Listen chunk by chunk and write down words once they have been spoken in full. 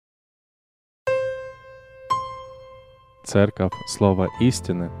Церковь Слова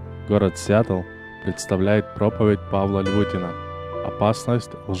Истины, город Сиэтл, представляет проповедь Павла Львутина «Опасность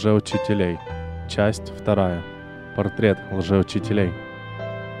лжеучителей». Часть 2. Портрет лжеучителей.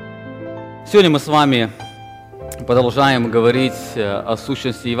 Сегодня мы с вами продолжаем говорить о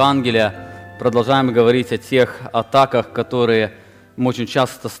сущности Евангелия, продолжаем говорить о тех атаках, которые мы очень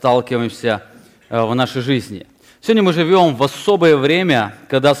часто сталкиваемся в нашей жизни. Сегодня мы живем в особое время,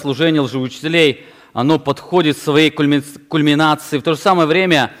 когда служение лжеучителей, оно подходит к своей кульминации. В то же самое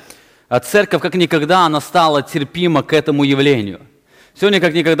время церковь как никогда, она стала терпима к этому явлению. Сегодня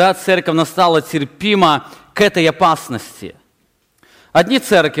как никогда церковь, она стала терпима к этой опасности. Одни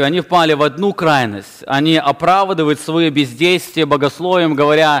церкви, они впали в одну крайность. Они оправдывают свое бездействие богословием,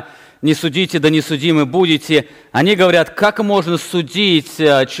 говоря: «Не судите, да не судимы будете». Они говорят, как можно судить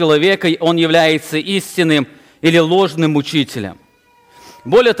человека, он является истинным или ложным учителем.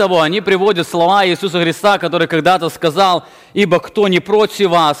 Более того, они приводят слова Иисуса Христа, который когда-то сказал: «Ибо кто не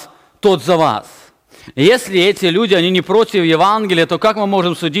против вас, тот за вас». Если эти люди, они не против Евангелия, то как мы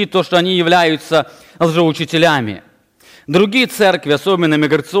можем судить то, что они являются лжеучителями? Другие церкви, особенно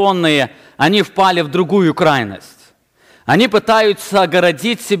миграционные, они впали в другую крайность. Они пытаются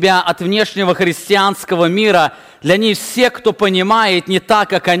огородить себя от внешнего христианского мира. Для них все, кто понимает не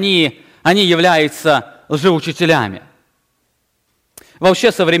так, как они являются лжеучителями.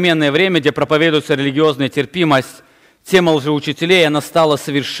 Вообще, современное время, где проповедуется религиозная терпимость, тема лжеучителей, она стала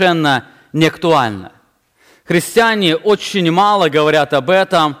совершенно неактуальна. Христиане очень мало говорят об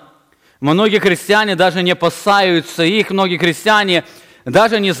этом. Многие христиане даже не опасаются их. Многие христиане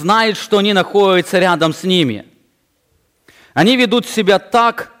даже не знают, что они находятся рядом с ними. Они ведут себя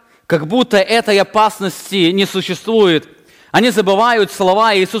так, как будто этой опасности не существует. Они забывают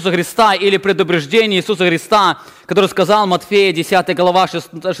слова Иисуса Христа или предупреждение Иисуса Христа, который сказал Матфея, 10 глава,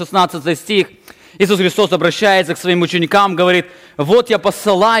 16 стих. Иисус Христос обращается к своим ученикам, говорит: «Вот я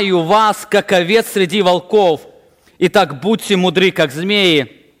посылаю вас, как овец среди волков. Итак, будьте мудры, как змеи,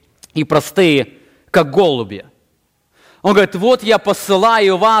 и простые, как голуби». Он говорит: вот я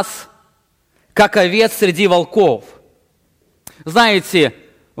посылаю вас, как овец среди волков. Знаете,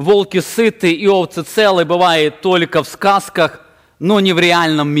 волки сыты и овцы целы бывает только в сказках, но не в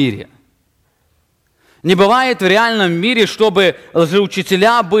реальном мире. Не бывает в реальном мире, чтобы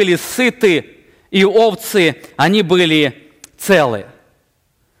лжеучителя были сыты, и овцы, они были целы.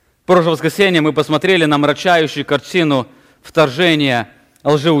 В прошлое воскресенье мы посмотрели на омрачающую картину вторжения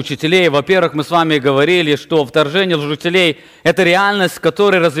лжеучителей. Во-первых, мы с вами говорили, что вторжение лжеучителей – это реальность, в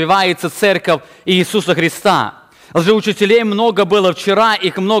которой развивается церковь Иисуса Христа. Лжеучителей много было вчера,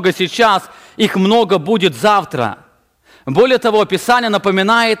 их много сейчас, их много будет завтра. Более того, Писание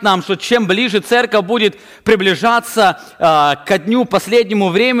напоминает нам, что чем ближе церковь будет приближаться ко дню последнему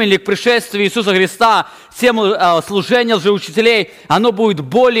времени, к пришествию Иисуса Христа, тем служение лжеучителей, оно будет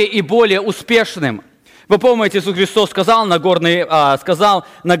более и более успешным. Вы помните, Иисус Христос сказал на горе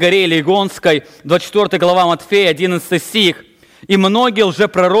Илионской, 24 глава Матфея, 11 стих: «И многие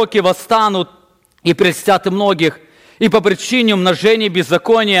лжепророки восстанут и прельстят многих, и по причине умножения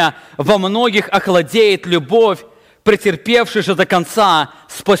беззакония во многих охладеет любовь, претерпевший же до конца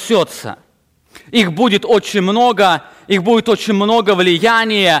спасется». Их будет очень много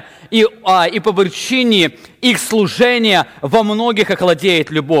влияния, и по причине их служения во многих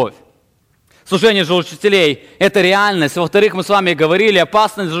охладеет любовь. Служение лжеучителей – это реальность. Во-вторых, мы с вами говорили,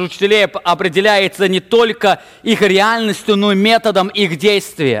 опасность лжеучителей определяется не только их реальностью, но и методом их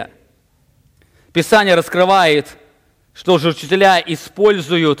действия. Писание раскрывает, что лжеучителя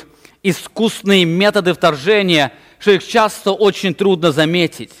используют искусные методы вторжения, что их часто очень трудно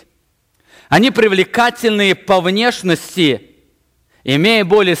заметить. Они привлекательные по внешности, имея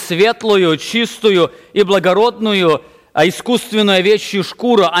более светлую, чистую и благородную, искусственную овечью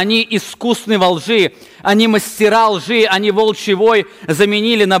шкуру. Они искусны во лжи, они мастера лжи, они волчий вой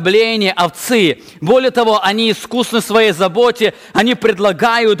заменили на блеяние овцы. Более того, они искусны в своей заботе, они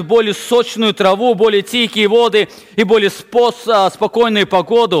предлагают более сочную траву, более тихие воды и более спокойную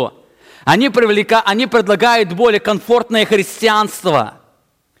погоду. Они предлагают более комфортное христианство.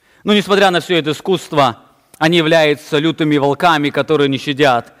 Но несмотря на все это искусство, они являются лютыми волками, которые не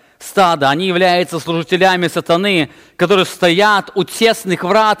щадят стада. Они являются служителями сатаны, которые стоят у тесных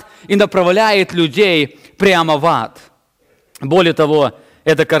врат и направляют людей прямо в ад. Более того,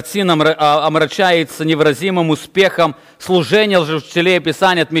 эта картина омрачается невыразимым успехом служения лжеучителей.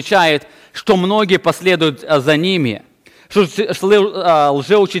 Писание отмечает, что многие последуют за ними.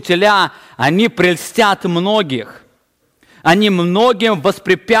 Лжеучителя, они прельстят многих. Они многим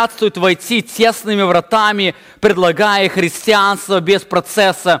воспрепятствуют войти тесными вратами, предлагая христианство без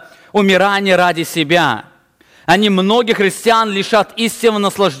процесса умирания ради себя. Они многих христиан лишат истинного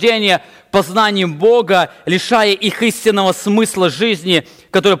наслаждения познанием Бога, лишая их истинного смысла жизни,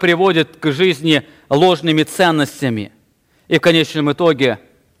 который приводит к жизни ложными ценностями. И в конечном итоге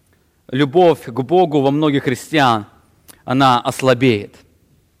любовь к Богу во многих христиан, она ослабеет.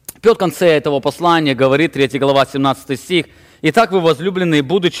 Петр в конце этого послания говорит, 3 глава, 17 стих: «Итак, вы, возлюбленные,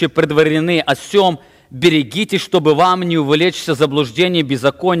 будучи предварены о сем, берегитесь, чтобы вам не увлечься заблуждением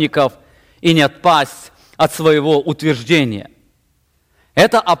беззаконников и не отпасть от своего утверждения».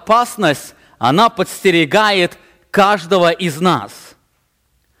 Эта опасность, она подстерегает каждого из нас.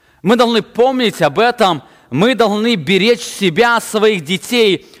 Мы должны помнить об этом, мы должны беречь себя, своих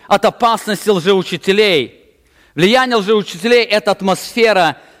детей от опасности лжеучителей. Влияние лжеучителей – это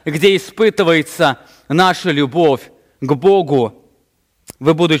атмосфера, где испытывается наша любовь к Богу.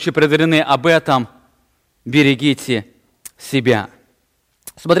 Вы, будучи предварены об этом, берегите себя.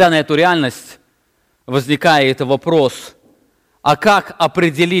 Смотря на эту реальность, возникает вопрос: а как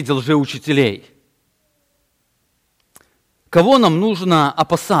определить лжеучителей? Кого нам нужно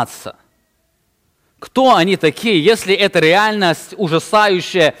опасаться? Кто они такие, если эта реальность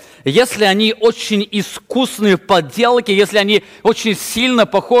ужасающая, если они очень искусные в подделке, если они очень сильно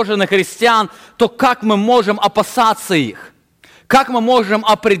похожи на христиан, то как мы можем опасаться их? Как мы можем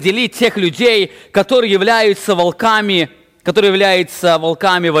определить тех людей, которые являются волками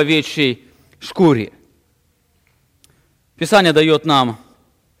в овечьей шкуре? Писание дает нам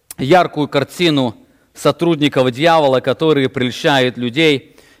яркую картину сотрудников дьявола, которые прельщают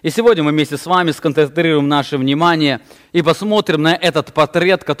людей. И сегодня мы вместе с вами сконцентрируем наше внимание и посмотрим на этот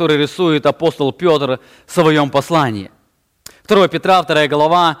портрет, который рисует апостол Петр в своем послании. 2 Петра, 2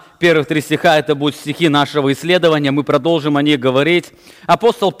 глава, первых 3 стиха, это будут стихи нашего исследования, мы продолжим о них говорить.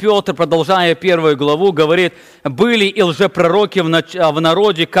 Апостол Петр, продолжая 1 главу, говорит: «Были и лжепророки в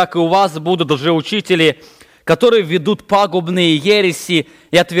народе, как и у вас будут лжеучители, которые ведут пагубные ереси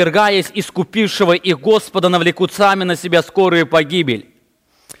и, отвергаясь искупившего их Господа, навлекут сами на себя скорую погибель.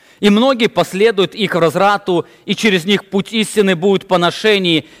 И многие последуют их разврату, и через них путь истины будет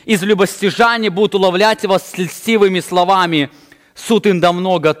поношение, из любостяжания будут уловлять вас с льстивыми словами, суд им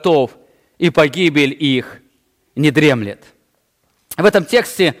давно готов, и погибель их не дремлет». В этом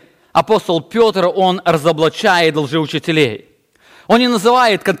тексте апостол Петр, он разоблачает лжеучителей. Он не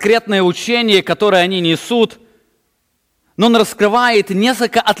называет конкретное учение, которое они несут, но он раскрывает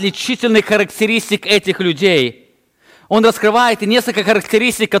несколько отличительных характеристик этих людей. Он раскрывает несколько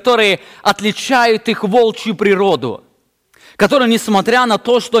характеристик, которые отличают их волчью природу, которые, несмотря на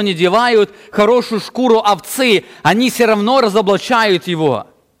то, что они одевают хорошую шкуру овцы, они все равно разоблачают его.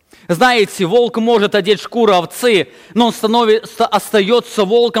 Знаете, волк может одеть шкуру овцы, но он остается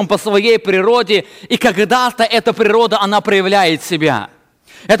волком по своей природе, и когда-то эта природа, она проявляет себя.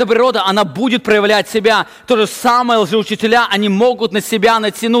 Эта природа, она будет проявлять себя. То же самое лжеучителя, они могут на себя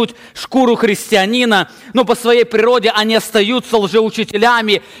натянуть шкуру христианина, но по своей природе они остаются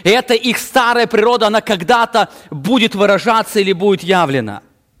лжеучителями, и эта их старая природа, она когда-то будет выражаться или будет явлена.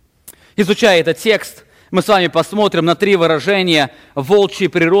 Изучая этот текст, мы с вами посмотрим на 3 выражения волчьей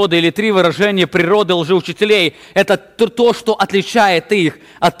природы или 3 выражения природы лжеучителей. Это то, что отличает их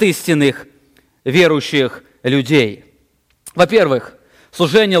от истинных верующих людей. Во-первых,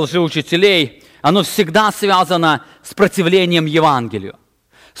 служение лжеучителей, оно всегда связано с противлением Евангелию.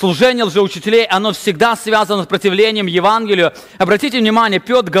 Служение лжеучителей, оно всегда связано с противлением Евангелию. Обратите внимание,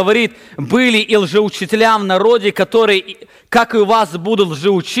 Петр говорит: «Были и лжеучителя в народе, которые, как и у вас, будут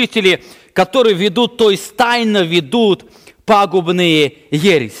лжеучители, которые ведут, то есть тайно ведут пагубные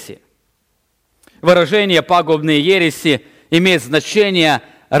ереси». Выражение «пагубные ереси» имеет значение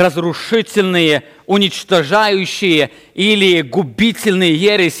разрушительные, уничтожающие или губительные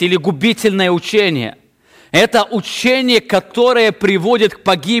ереси, или губительное учение. Это учение, которое приводит к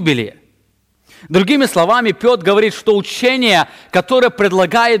погибели. Другими словами, Петр говорит, что учение, которое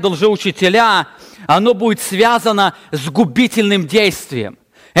предлагает лжеучителя, оно будет связано с губительным действием.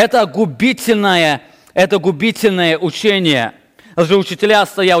 Это губительное учение. Лжеучителя,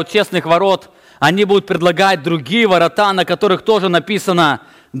 стоя у тесных ворот, они будут предлагать другие ворота, на которых тоже написано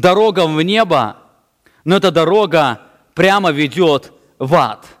 «дорога в небо», но эта дорога прямо ведет в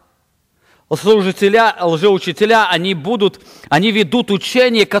ад. Лжеучителя, они ведут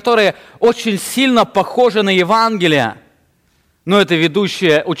учение, которое очень сильно похоже на Евангелие, но это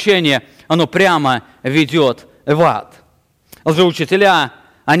ведущее учение, оно прямо ведет в ад. Лжеучителя,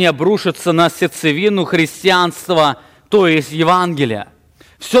 они обрушатся на сердцевину христианства, то есть Евангелия.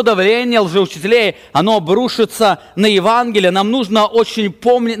 Все давление лжеучителей, оно обрушится на Евангелие. Нам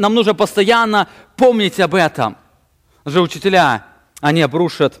нужно постоянно помнить об этом. Лжеучителя, они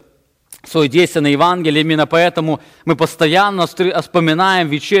обрушат свое действие на Евангелие. Именно поэтому мы постоянно вспоминаем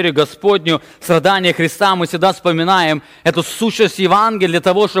вечерю Господню, страдания Христа. Мы всегда вспоминаем эту сущность Евангелия для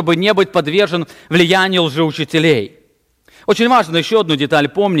того, чтобы не быть подвержен влиянию лжеучителей. Очень важно еще одну деталь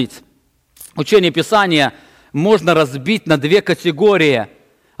помнить. Учение Писания можно разбить на две категории.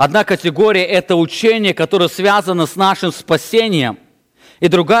 Одна категория – это учение, которое связано с нашим спасением. И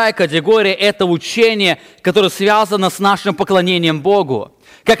другая категория – это учение, которое связано с нашим поклонением Богу.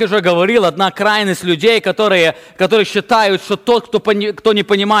 Как я уже говорил, одна крайность людей, которые считают, что тот, кто не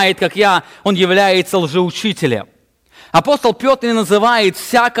понимает, как я, он является лжеучителем. Апостол Петр не называет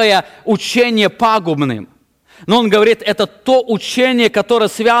всякое учение пагубным. Но он говорит, это то учение, которое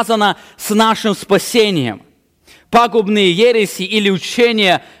связано с нашим спасением. Пагубные ереси или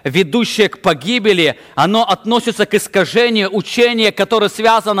учения, ведущие к погибели, оно относится к искажению учения, которое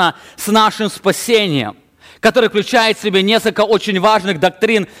связано с нашим спасением, которое включает в себе несколько очень важных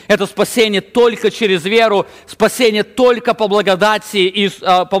доктрин. Это спасение только через веру, спасение только по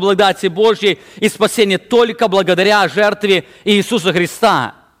благодати Божьей и спасение только благодаря жертве Иисуса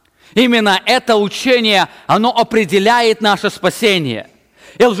Христа. Именно это учение, оно определяет наше спасение.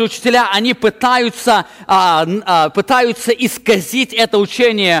 И лжеучителя, они пытаются исказить это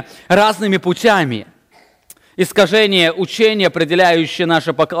учение разными путями. Искажение учения, определяющее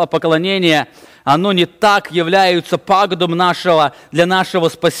наше поклонение, оно не так является пагубом для нашего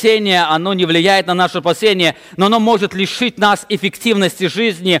спасения, оно не влияет на наше спасение, но оно может лишить нас эффективности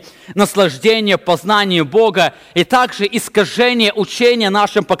жизни, наслаждения, познания Бога. И также искажение учения,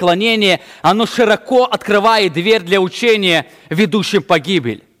 нашем поклонении, оно широко открывает дверь для учения, ведущим в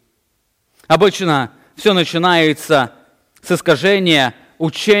погибель. Обычно все начинается с искажения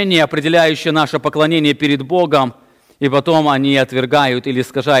учения, определяющее наше поклонение перед Богом, и потом они отвергают или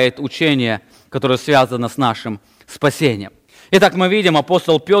искажают учение, которое связано с нашим спасением. Итак, мы видим,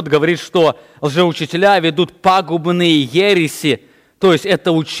 апостол Петр говорит, что лжеучителя ведут пагубные ереси, то есть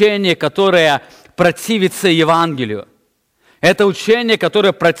это учение, которое противится Евангелию. Это учение,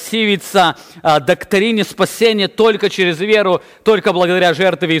 которое противится доктрине спасения только через веру, только благодаря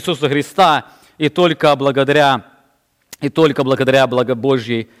жертве Иисуса Христа и только благодаря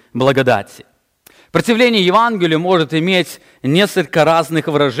Божьей благодати. Противление Евангелию может иметь несколько разных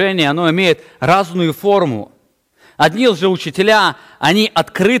выражений, оно имеет разную форму. Одни лжеучителя, они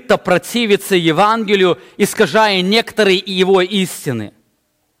открыто противятся Евангелию, искажая некоторые его истины.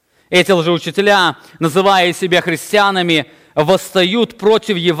 Эти лжеучителя, называя себя христианами, восстают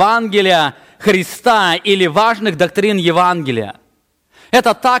против Евангелия Христа или важных доктрин Евангелия.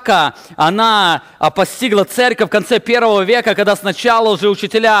 Эта атака, она постигла церковь в конце первого века, когда сначала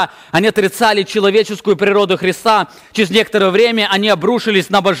лжеучителя, они отрицали человеческую природу Христа. Через некоторое время они обрушились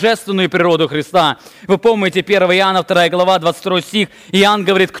на божественную природу Христа. Вы помните 1 Иоанна 2 глава, 22 стих. Иоанн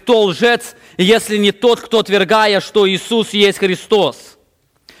говорит, кто лжец, если не тот, кто отвергая, что Иисус есть Христос.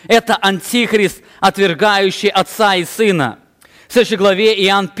 Это антихрист, отвергающий Отца и Сына. В следующей главе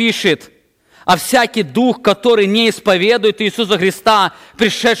Иоанн пишет, а всякий дух, который не исповедует Иисуса Христа,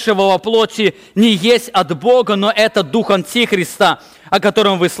 пришедшего во плоти, не есть от Бога, но это дух Антихриста, о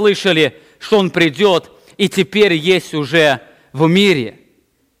котором вы слышали, что он придет и теперь есть уже в мире.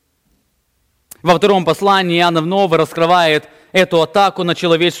 Во втором послании Иоанна вновь раскрывает эту атаку на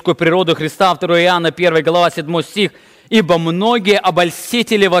человеческую природу Христа. 2 Иоанна 1 глава 7 стих. «Ибо многие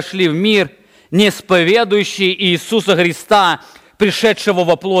обольстители вошли в мир, не исповедующие Иисуса Христа, пришедшего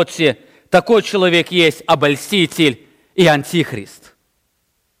во плоти. Такой человек есть обольститель и антихрист».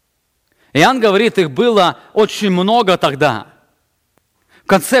 Иоанн говорит, их было очень много тогда. В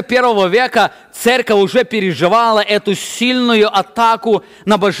конце первого века церковь уже переживала эту сильную атаку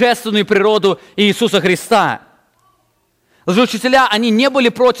на божественную природу Иисуса Христа. Лжеучителя, они не были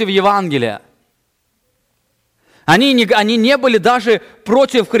против Евангелия. Они не были даже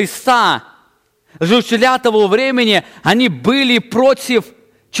против Христа. Лжеучителя того времени, они были против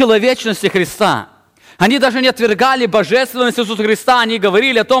человечности Христа. Они даже не отвергали божественность Иисуса Христа. Они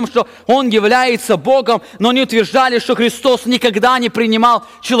говорили о том, что Он является Богом, но они утверждали, что Христос никогда не принимал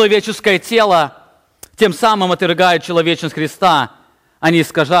человеческое тело. Тем самым, отвергая человечность Христа, они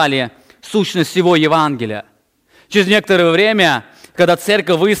искажали сущность всего Евангелия. Через некоторое время, когда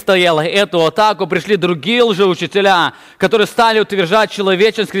церковь выстояла эту атаку, пришли другие лжеучителя, которые стали утверждать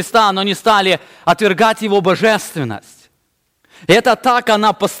человечность Христа, но не стали отвергать Его божественность. И эта атака,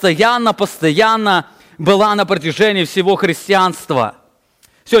 она постоянно была на протяжении всего христианства.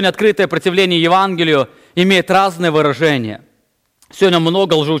 Сегодня открытое противление Евангелию имеет разные выражения. Сегодня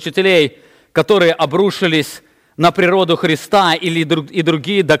много лжеучителей, которые обрушились на природу Христа и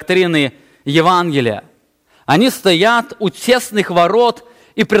другие доктрины Евангелия. Они стоят у тесных ворот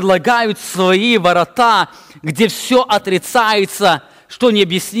и предлагают свои ворота, где все отрицается, что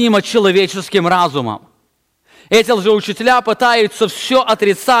необъяснимо человеческим разумом. Эти лжеучителя пытаются все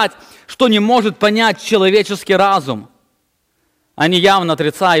отрицать, что не может понять человеческий разум. Они явно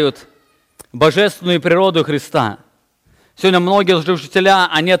отрицают божественную природу Христа. Сегодня многие лжеучителя,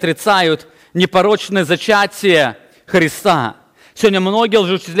 они отрицают непорочное зачатие Христа. Сегодня многие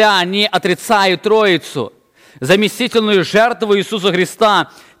лжеучителя, они отрицают Троицу, заместительную жертву Иисуса Христа,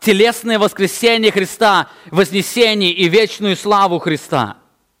 телесное воскресение Христа, вознесение и вечную славу Христа.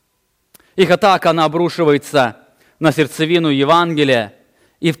 Их атака, она обрушивается на сердцевину Евангелия,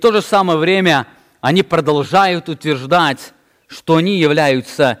 и в то же самое время они продолжают утверждать, что они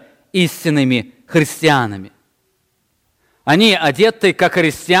являются истинными христианами. Они одеты как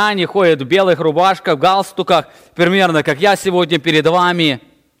христиане, ходят в белых рубашках, в галстуках, примерно как я сегодня перед вами.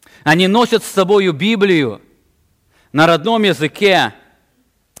 Они носят с собой Библию на родном языке.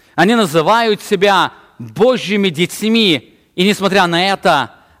 Они называют себя Божьими детьми, и несмотря на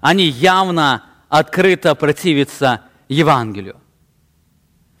это, они явно открыто противятся Евангелию.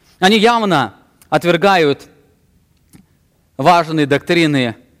 Они явно отвергают важные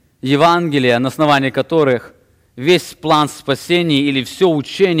доктрины Евангелия, на основании которых весь план спасения или все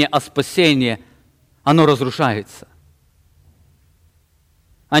учение о спасении, оно разрушается.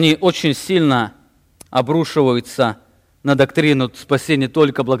 Они очень сильно обрушиваются на доктрину спасения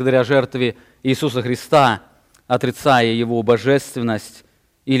только благодаря жертве Иисуса Христа, отрицая Его божественность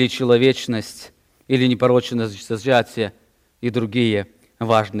или человечность, или непорочность зачатия и другие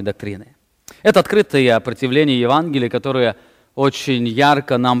важные доктрины. Это открытое противление Евангелия, которое очень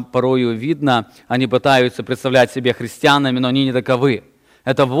ярко нам порою видно. Они пытаются представлять себя христианами, но они не таковы.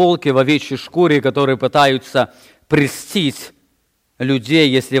 Это волки в овечьей шкуре, которые пытаются прельстить людей,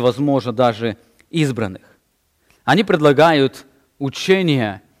 если возможно, даже избранных. Они предлагают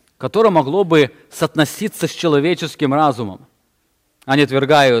учение, которое могло бы соотноситься с человеческим разумом. Они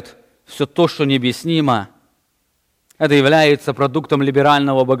отвергают все то, что необъяснимо. Это является продуктом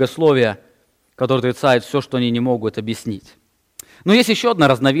либерального богословия, которое отрицает все, что они не могут объяснить. Но есть еще одна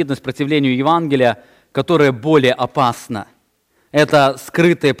разновидность противлению Евангелия, которая более опасна. Это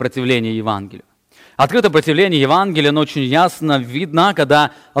скрытое противление Евангелию. Открытое противление Евангелия, оно очень ясно видно,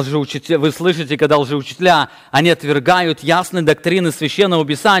 когда вы слышите, когда лжеучителя, они отвергают ясные доктрины Священного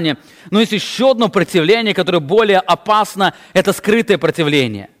Писания. Но есть еще одно противление, которое более опасно, это скрытое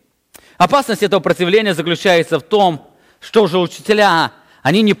противление. Опасность этого противления заключается в том, что лжеучителя,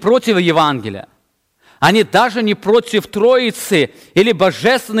 они не против Евангелия. Они даже не против Троицы или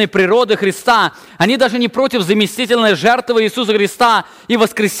божественной природы Христа. Они даже не против заместительной жертвы Иисуса Христа и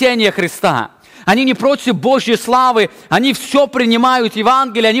воскресения Христа. Они не против Божьей славы. Они все принимают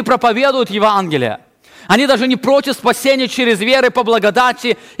Евангелие, они проповедуют Евангелие. Они даже не против спасения через веру по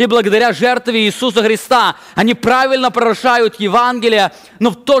благодати и благодаря жертве Иисуса Христа. Они правильно провозглашают Евангелие, но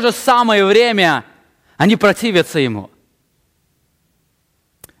в то же самое время они противятся Ему.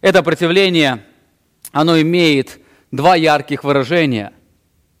 Это противление, оно имеет два ярких выражения.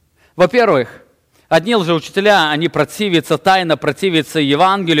 Во-первых, одни лжеучителя, они противятся, тайно противятся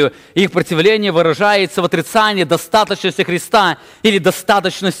Евангелию, и их противление выражается в отрицании достаточности Христа или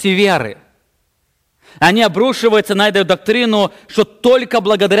достаточности веры. Они обрушиваются на эту доктрину, что только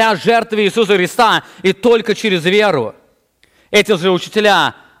благодаря жертве Иисуса Христа и только через веру. Эти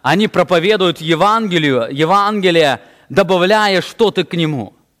лжеучителя, они проповедуют Евангелие, добавляя что-то к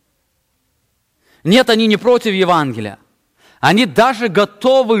нему. Нет, они не против Евангелия. Они даже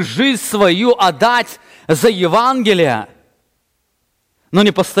готовы жизнь свою отдать за Евангелие, но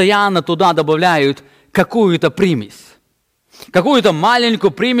не постоянно туда добавляют какую-то примесь. Какую-то маленькую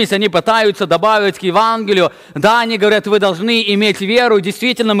примесь они пытаются добавить к Евангелию. Да, они говорят, вы должны иметь веру.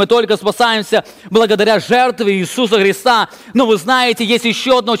 Действительно, мы только спасаемся благодаря жертве Иисуса Христа. Но вы знаете, есть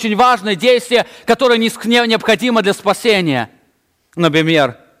еще одно очень важное действие, которое необходимо для спасения.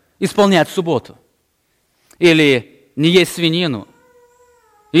 Например, исполнять субботу. Или не есть свинину,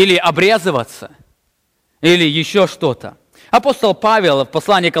 или обрезываться, или еще что-то. Апостол Павел в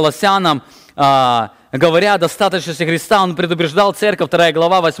послании к Колоссянам, говоря о достаточности Христа, он предупреждал церковь, 2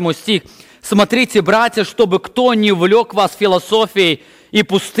 глава, 8 стих. «Смотрите, братья, чтобы кто не увлек вас философией и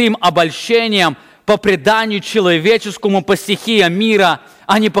пустым обольщением по преданию человеческому, по стихиям мира,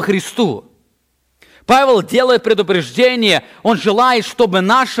 а не по Христу». Павел делает предупреждение, он желает, чтобы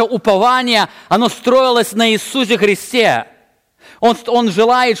наше упование, оно строилось на Иисусе Христе. Он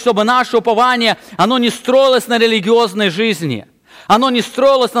желает, чтобы наше упование, оно не строилось на религиозной жизни. Оно не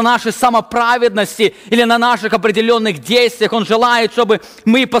строилось на нашей самоправедности или на наших определенных действиях. Он желает, чтобы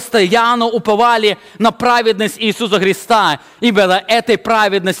мы постоянно уповали на праведность Иисуса Христа. Ибо этой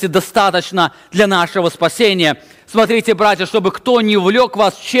праведности достаточно для нашего спасения. Смотрите, братья, чтобы кто не увлек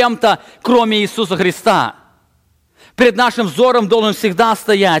вас чем-то, кроме Иисуса Христа. Перед нашим взором должен всегда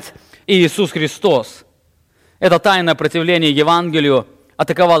стоять Иисус Христос. Это тайное противление Евангелию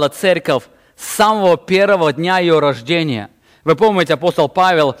атаковало церковь с самого первого дня ее рождения. Вы помните, апостол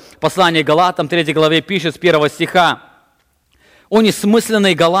Павел в послании к Галатам 3 главе пишет с 1 стиха: «О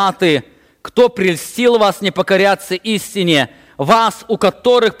несмысленные галаты, кто прельстил вас не покоряться истине, вас, у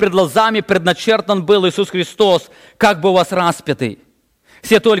которых пред глазами предначертан был Иисус Христос, как бы у вас распятый.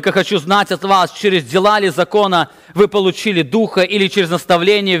 Все только хочу знать от вас, через дела ли закона вы получили Духа или через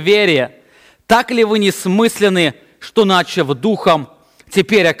наставление в вере? Так ли вы несмысленны, что, начав Духом,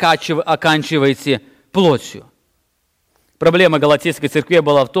 теперь оканчиваете плотью?» Проблема Галатийской церкви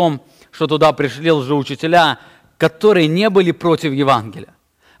была в том, что туда пришли лжеучителя, которые не были против Евангелия.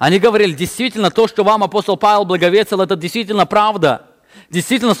 Они говорили, действительно, то, что вам апостол Павел благовестил, это действительно правда.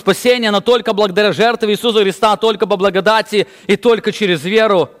 Действительно, спасение, оно только благодаря жертве Иисуса Христа, только по благодати и только через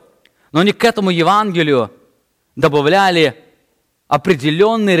веру. Но они к этому Евангелию добавляли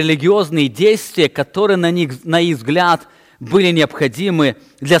определенные религиозные действия, которые на их взгляд были необходимы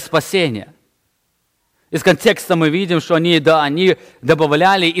для спасения. Из контекста мы видим, что они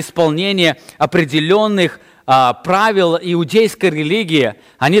добавляли исполнение определенных правил иудейской религии.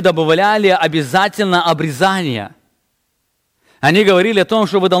 Они добавляли обязательно обрезание. Они говорили о том,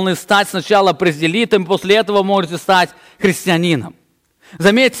 что вы должны стать сначала презбитером, после этого можете стать христианином.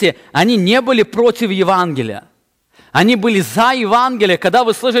 Заметьте, они не были против Евангелия. Они были за Евангелие. Когда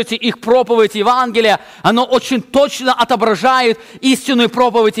вы слышите их проповедь Евангелия, оно очень точно отображает истинную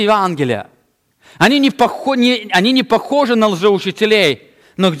проповедь Евангелия. Они не похожи на лжеучителей,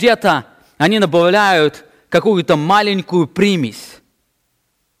 но где-то они добавляют какую-то маленькую примесь.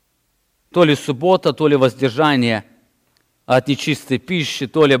 То ли суббота, то ли воздержание от нечистой пищи,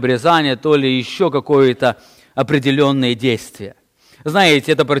 то ли обрезание, то ли еще какое-то определенное действие.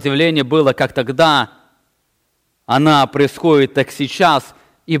 Знаете, это противление было как тогда, оно происходит так сейчас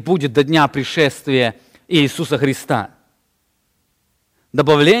и будет до дня пришествия Иисуса Христа.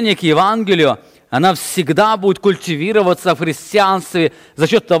 Добавление к Евангелию, она всегда будет культивироваться в христианстве за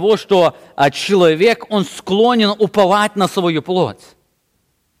счет того, что человек, он склонен уповать на свою плоть.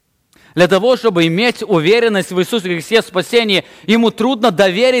 Для того, чтобы иметь уверенность в Иисусе Христе в спасении, ему трудно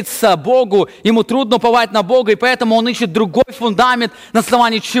довериться Богу, ему трудно уповать на Бога, и поэтому он ищет другой фундамент, на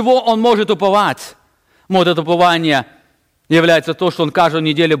основании чего он может уповать. Вот это упование является то, что он каждую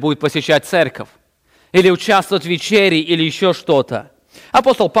неделю будет посещать церковь, или участвовать в вечере, или еще что-то.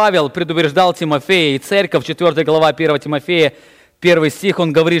 Апостол Павел предупреждал Тимофея и церковь, 4 глава 1 Тимофея, 1 стих,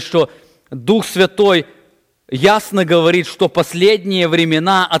 он говорит, что Дух Святой ясно говорит, что в последние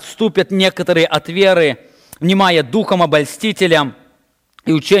времена отступят некоторые от веры, внимая духом обольстителям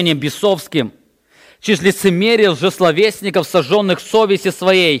и учением бесовским, через лицемерие лжесловесников, сожженных совести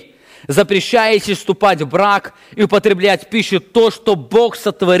своей, запрещающих вступать в брак и употреблять в пищу то, что Бог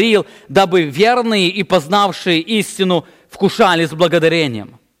сотворил, дабы верные и познавшие истину вкушали с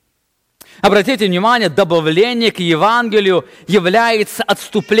благодарением. Обратите внимание, добавление к Евангелию является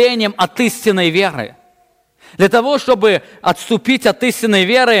отступлением от истинной веры. Для того, чтобы отступить от истинной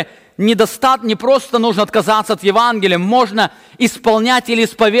веры, не просто нужно отказаться от Евангелия, можно исполнять или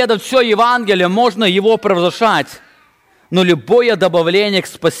исповедовать все Евангелие, можно его провозглашать. Но любое добавление к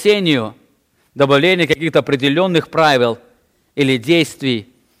спасению, добавление каких-то определенных правил или действий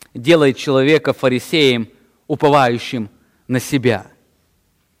делает человека фарисеем, уповающим на себя.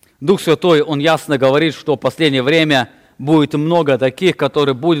 Дух Святой, Он ясно говорит, что в последнее время будет много таких,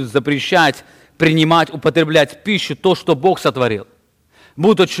 которые будут запрещать принимать, употреблять пищу, то, что Бог сотворил.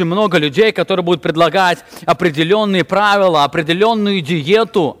 Будет очень много людей, которые будут предлагать определенные правила, определенную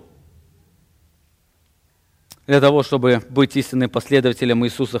диету для того, чтобы быть истинным последователем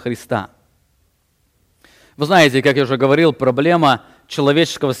Иисуса Христа. Вы знаете, как я уже говорил, проблема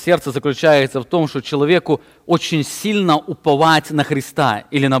человеческого сердца заключается в том, что человеку очень сильно уповать на Христа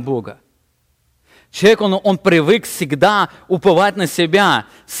или на Бога. Человек, он привык всегда уповать на себя.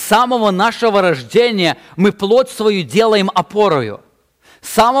 С самого нашего рождения мы плоть свою делаем опорою. С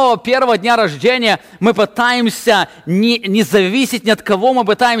самого первого дня рождения мы пытаемся не зависеть ни от кого, мы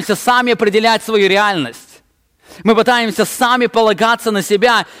пытаемся сами определять свою реальность. Мы пытаемся сами полагаться на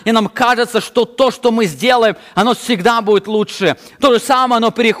себя, и нам кажется, что то, что мы сделаем, оно всегда будет лучше. То же самое,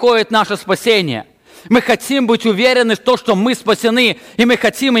 оно переходит в наше спасение. Мы хотим быть уверены в том, что мы спасены, и мы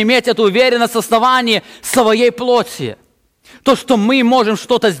хотим иметь эту уверенность в основании своей плоти. То, что мы можем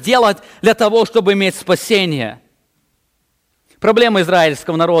что-то сделать для того, чтобы иметь спасение. Проблема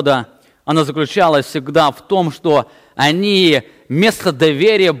израильского народа, она заключалась всегда в том, что они вместо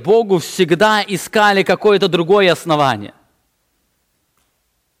доверия Богу всегда искали какое-то другое основание.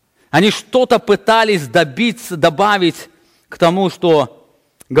 Они что-то пытались добавить к тому, что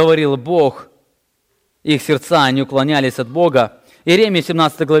говорил Бог. Их сердца, они уклонялись от Бога. Иеремия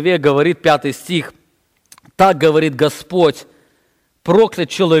 17 главе говорит 5 стих. «Так говорит Господь, проклят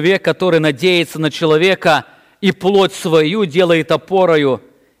человек, который надеется на человека и плоть свою делает опорою,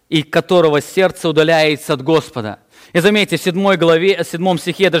 и которого сердце удаляется от Господа». И заметьте, в 7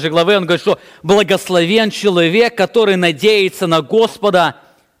 стихе даже главы он говорит, что благословен человек, который надеется на Господа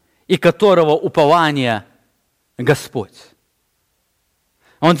и которого упование Господь.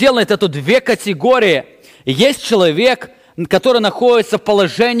 Он делает это две категории. Есть человек, который находится в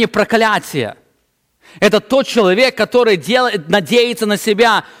положении проклятия. Это тот человек, который надеется на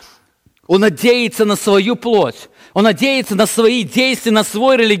себя, он надеется на свою плоть, он надеется на свои действия, на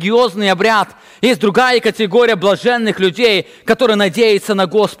свой религиозный обряд. Есть другая категория блаженных людей, которые надеются на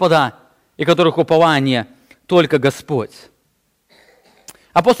Господа и которых упование только Господь.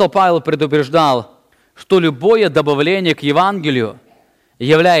 Апостол Павел предупреждал, что любое добавление к Евангелию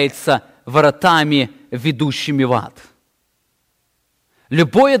является воротами, ведущими в ад.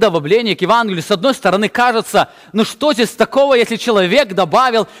 Любое добавление к Евангелию, с одной стороны, кажется, ну что здесь такого, если человек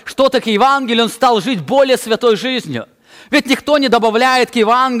добавил что-то к Евангелию, он стал жить более святой жизнью. Ведь никто не добавляет к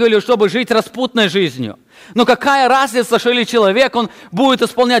Евангелию, чтобы жить распутной жизнью. Но какая разница, что ли человек, он будет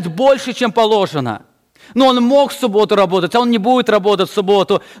исполнять больше, чем положено. Но он мог в субботу работать, а он не будет работать в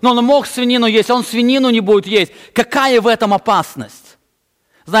субботу. Но он мог свинину есть, а он свинину не будет есть. Какая в этом опасность?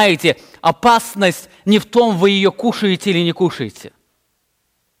 Знаете, опасность не в том, вы ее кушаете или не кушаете.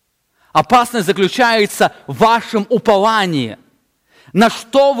 Опасность заключается в вашем уповании. На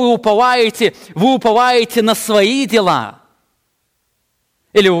что вы уповаете? Вы уповаете на свои дела?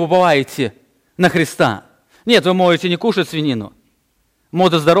 Или вы уповаете на Христа? Нет, вы можете не кушать свинину.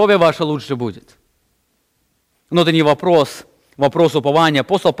 Может, и здоровье ваше лучше будет. Но это не вопрос упования.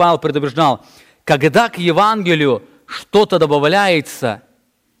 Апостол Павел предупреждал, когда к Евангелию что-то добавляется,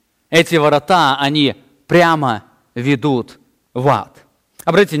 эти ворота, они прямо ведут в ад.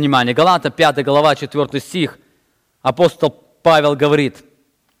 Обратите внимание, Галатам 5 глава, 4 стих, апостол Павел говорит,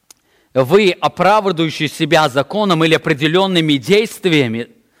 «Вы, оправдывающие себя законом или определенными действиями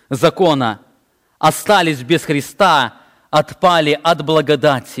закона, остались без Христа, отпали от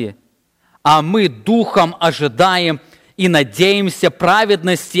благодати, а мы духом ожидаем и надеемся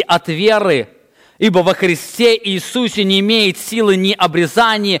праведности от веры, ибо во Христе Иисусе не имеет силы ни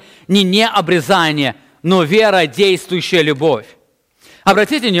обрезания, ни необрезания, но вера, действующая любовь».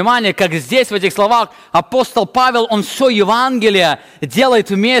 Обратите внимание, как здесь, в этих словах, апостол Павел, он все Евангелие делает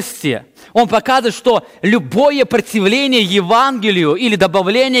вместе. Он показывает, что любое противление Евангелию или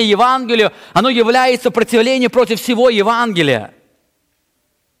добавление Евангелию, оно является противлением против всего Евангелия.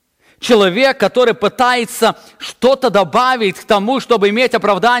 Человек, который пытается что-то добавить к тому, чтобы иметь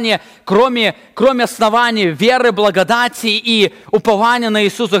оправдание, кроме оснований веры, благодати и упования на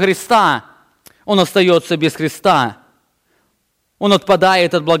Иисуса Христа, он остается без Христа. Он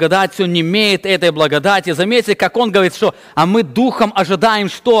отпадает от благодати, он не имеет этой благодати. Заметьте, как он говорит, что «а мы духом ожидаем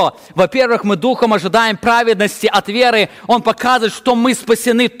что?» Во-первых, мы духом ожидаем праведности от веры. Он показывает, что мы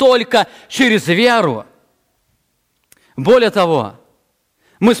спасены только через веру. Более того,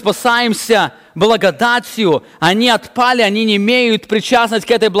 мы спасаемся благодатью. Они отпали, они не имеют причастность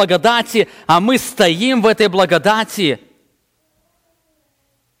к этой благодати, а мы стоим в этой благодати.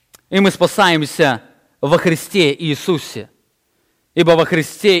 И мы спасаемся во Христе Иисусе. Ибо во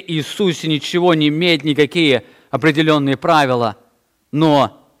Христе Иисусе ничего не имеет, никакие определенные правила,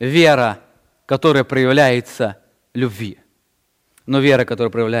 но вера, которая проявляется любви.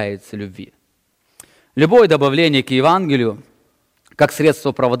 Любое добавление к Евангелию, как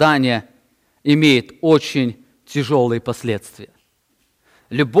средство оправдания, имеет очень тяжелые последствия.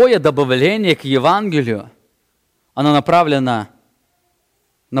 Любое добавление к Евангелию, оно направлено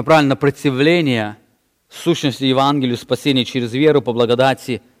на противление сущности Евангелию спасения через веру по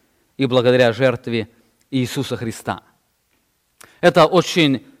благодати и благодаря жертве Иисуса Христа. Это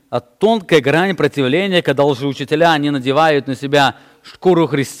очень тонкая грань противления, когда лжеучителя, они надевают на себя шкуру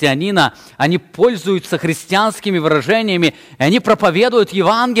христианина, они пользуются христианскими выражениями, и они проповедуют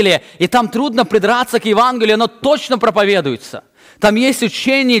Евангелие, и там трудно придраться к Евангелию, оно точно проповедуется. Там есть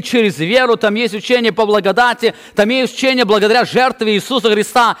учение через веру, там есть учение по благодати, там есть учение благодаря жертве Иисуса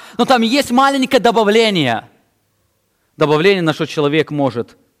Христа, но там есть маленькое добавление. Добавление, на что человек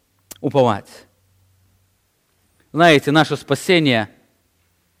может уповать. Знаете, наше спасение,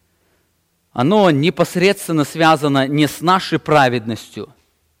 оно непосредственно связано не с нашей праведностью,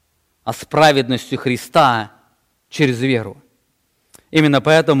 а с праведностью Христа через веру. Именно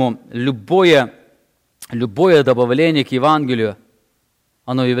поэтому любое добавление к Евангелию,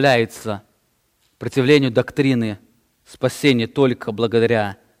 оно является противлению доктрины спасения только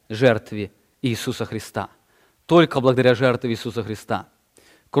благодаря жертве Иисуса Христа. Только благодаря жертве Иисуса Христа.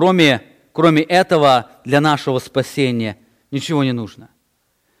 Кроме этого для нашего спасения ничего не нужно.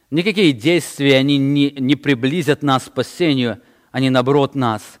 Никакие действия, они не приблизят нас к спасению, они, наоборот,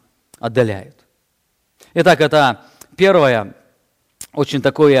 нас отдаляют. Итак, это первое, очень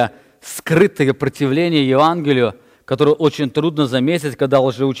такое скрытое противление Евангелию, которое очень трудно заметить, когда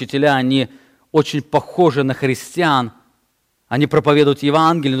лжеучителя, они очень похожи на христиан, они проповедуют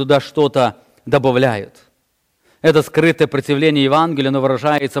Евангелие, туда что-то добавляют. Это скрытое противление Евангелию, оно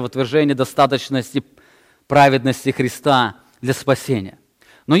выражается в отвержении достаточности праведности Христа для спасения.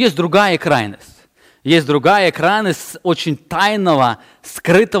 Но есть другая крайность. Есть другая крайность очень тайного,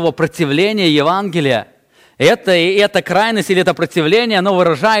 скрытого противления Евангелия. Эта крайность или это противление, оно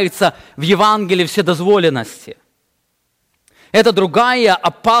выражается в Евангелии вседозволенности. Это другая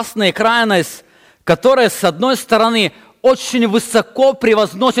опасная крайность, которая, с одной стороны, очень высоко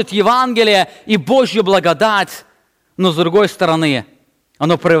превозносит Евангелие и Божью благодать, но с другой стороны,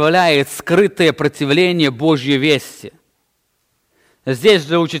 оно проявляет скрытое противление Божьей вести. Здесь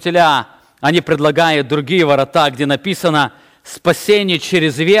же учителя, они предлагают другие ворота, где написано спасение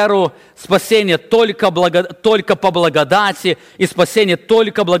через веру, спасение только по благодати и спасение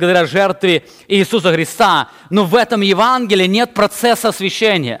только благодаря жертве Иисуса Христа. Но в этом Евангелии нет процесса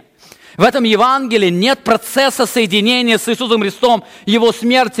освящения. В этом Евангелии нет процесса соединения с Иисусом Христом, Его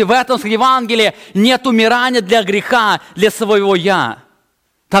смерти. В этом Евангелии нет умирания для греха, для своего «я».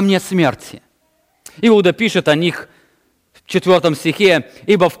 Там нет смерти. Иуда пишет о них в 4 стихе: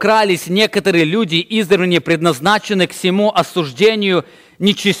 «Ибо вкрались некоторые люди, издревле предназначенные к всему осуждению,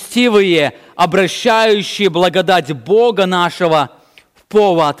 нечестивые, обращающие благодать Бога нашего в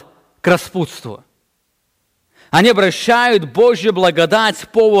повод к распутству». Они обращают Божью благодать в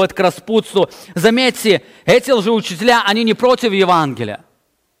повод к распутству. Заметьте, эти лжеучителя, они не против Евангелия.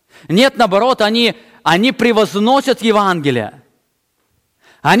 Нет, наоборот, они превозносят Евангелие.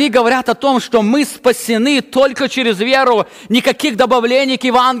 Они говорят о том, что мы спасены только через веру. Никаких добавлений к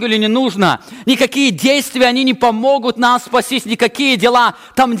Евангелию не нужно. Никакие действия, они не помогут нам спастись. Никакие дела,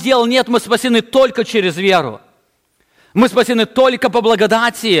 там дел нет. Мы спасены только через веру. Мы спасены только по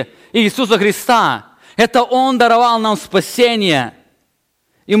благодати Иисуса Христа. Это Он даровал нам спасение.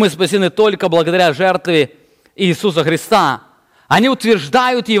 И мы спасены только благодаря жертве Иисуса Христа. Они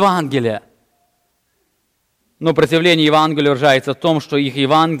утверждают Евангелие. Но противление Евангелию выражается в том, что их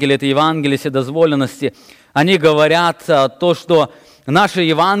Евангелие – это Евангелие вседозволенности. Они говорят то, что наше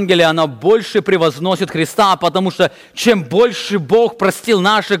Евангелие, оно больше превозносит Христа, потому что чем больше Бог простил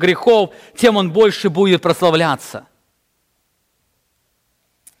наших грехов, тем Он больше будет прославляться.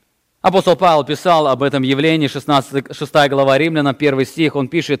 Апостол Павел писал об этом явлении, 6 глава Римлянам, 1 стих. Он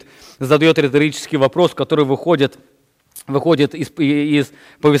пишет, задает риторический вопрос, который выходит из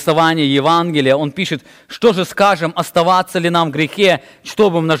повествования Евангелия. Он пишет: «Что же скажем, оставаться ли нам в грехе,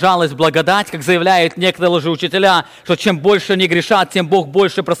 чтобы умножалась благодать?» Как заявляют некоторые лжеучителя, что чем больше они грешат, тем Бог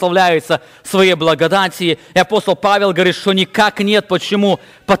больше прославляется в своей благодати. И апостол Павел говорит, что никак нет. Почему?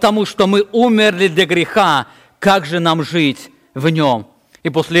 Потому что мы умерли для греха. Как же нам жить в нем? И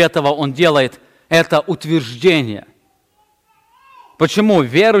после этого он делает это утверждение. Почему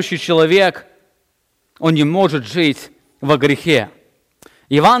верующий человек, он не может жить во грехе?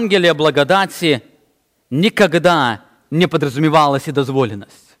 Евангелие благодати никогда не подразумевало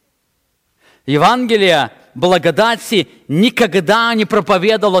вседозволенность. Евангелие благодати никогда не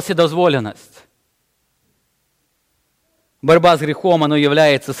проповедовало вседозволенность. Борьба с грехом, оно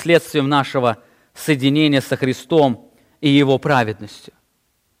является следствием нашего соединения со Христом и Его праведностью.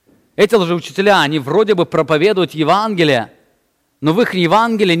 Эти лжеучителя, они вроде бы проповедуют Евангелие, но в их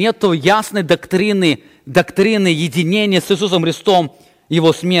Евангелии нет ясной доктрины единения с Иисусом Христом,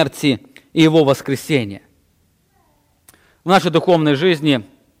 Его смерти и Его воскресения. В нашей духовной жизни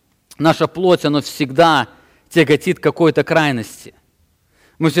наша плоть, она всегда тяготит к какой-то крайности.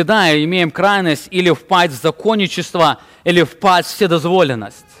 Мы всегда имеем крайность или впасть в законничество, или впасть в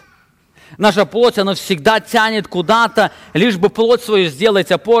вседозволенность. Наша плоть, она всегда тянет куда-то, лишь бы плоть свою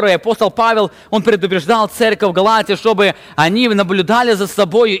сделать опорой. Апостол Павел, он предупреждал церковь в Галатии, чтобы они наблюдали за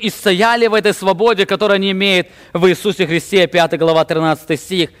собой и стояли в этой свободе, которую они имеют в Иисусе Христе, 5 глава, 13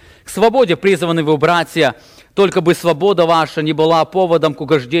 стих. К свободе призваны вы, братья, только бы свобода ваша не была поводом к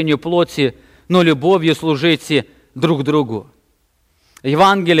угождению плоти, но любовью служите друг другу.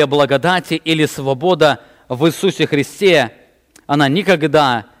 Евангелие благодати или свобода в Иисусе Христе, она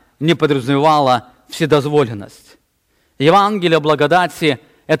никогда не подразумевала вседозволенность. Евангелие благодати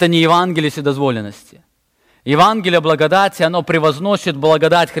 – это не Евангелие вседозволенности. Евангелие благодати, оно превозносит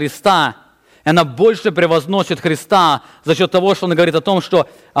благодать Христа, и она больше превозносит Христа за счет того, что он говорит о том, что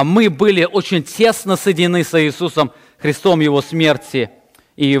мы были очень тесно соединены с Иисусом Христом, Его смерти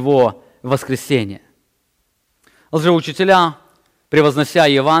и Его воскресения. Лжеучителя, превознося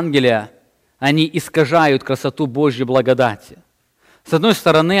Евангелие, они искажают красоту Божьей благодати. С одной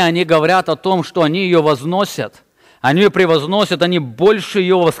стороны, они говорят о том, что они ее возносят, они ее превозносят, они больше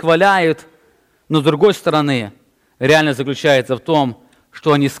ее восхваляют, но с другой стороны, реальность заключается в том,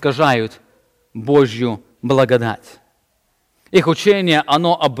 что они искажают Божью благодать. Их учение,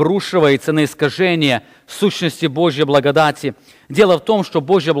 оно обрушивается на искажение сущности Божьей благодати. Дело в том, что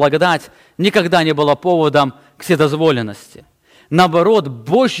Божья благодать никогда не была поводом к вседозволенности. Наоборот,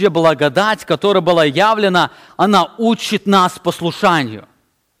 Божья благодать, которая была явлена, она учит нас послушанию.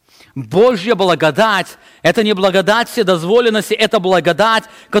 Божья благодать – это не благодать вседозволенности, это благодать,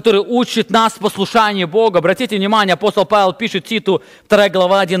 которая учит нас послушанию Бога. Обратите внимание, апостол Павел пишет Титу, 2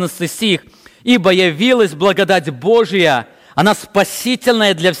 глава, 11 стих. «Ибо явилась благодать Божия, она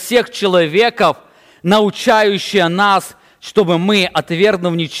спасительная для всех человеков, научающая нас, чтобы мы,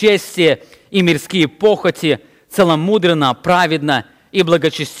 отвергнув нечестие и мирские похоти, целомудренно, праведно и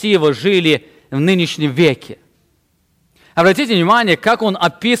благочестиво жили в нынешнем веке». Обратите внимание, как он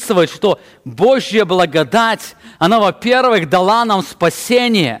описывает, что Божья благодать, она, во-первых, дала нам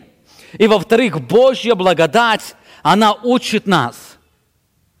спасение, и, во-вторых, Божья благодать, она учит нас.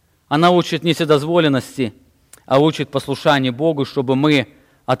 Она учит не вседозволенности, а учит послушанию Богу, чтобы мы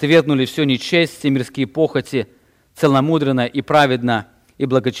отвергнули все нечестие, мирские похоти, целомудренно и праведно и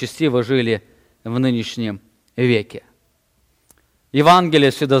благочестиво жили в нынешнем веке.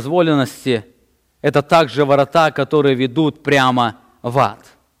 Евангелие вседозволенности – это также ворота, которые ведут прямо в ад.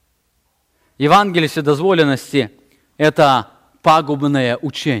 Евангелие вседозволенности – это пагубное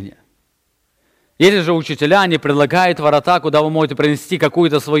учение. Если же учителя не предлагают ворота, куда вы можете принести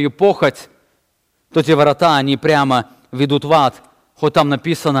какую-то свою похоть, то эти ворота, они прямо ведут в ад. Хоть там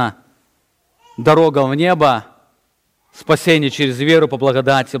написано «дорога в небо», спасение через веру по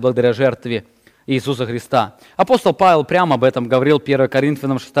благодати, благодаря жертве Иисуса Христа. Апостол Павел прямо об этом говорил, 1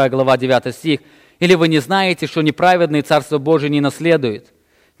 Коринфянам 6 глава 9 стих. «Или вы не знаете, что неправедные Царство Божие не наследуют?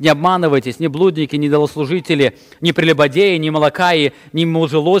 Не обманывайтесь, ни блудники, ни идолослужители, ни прелюбодеи, ни молокаи, ни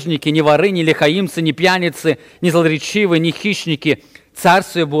мужеложники, ни воры, ни лихаимцы, ни пьяницы, ни злоречивые, ни хищники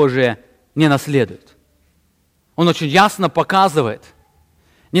Царствие Божие не наследуют». Он очень ясно показывает,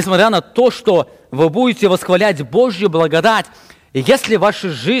 несмотря на то, что вы будете восхвалять Божью благодать, и если в вашей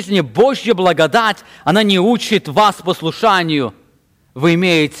жизни Божья благодать, она не учит вас послушанию, вы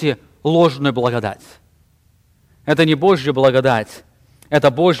имеете ложную благодать. Это не Божья благодать,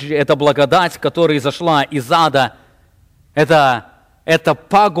 это благодать, которая изошла из ада. Это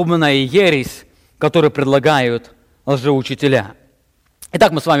пагубная ересь, которую предлагают лжеучителя.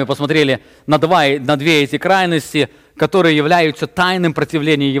 Итак, мы с вами посмотрели на две эти крайности, которые являются тайным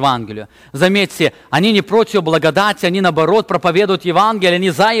противлением Евангелию. Заметьте, они не против благодати, они наоборот проповедуют Евангелие,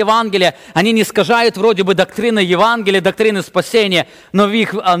 они за Евангелие, они не искажают вроде бы доктрины Евангелия, доктрины спасения, но в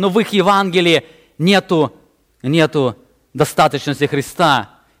их Евангелии нету достаточности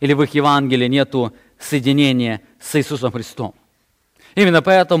Христа, или в их Евангелии нету соединения с Иисусом Христом. Именно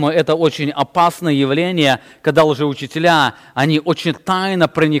поэтому это очень опасное явление, когда лжеучителя, они очень тайно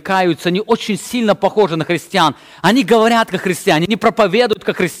проникаются, они очень сильно похожи на христиан. Они говорят как христиане, они проповедуют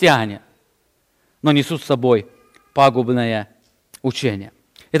как христиане, но несут с собой пагубное учение.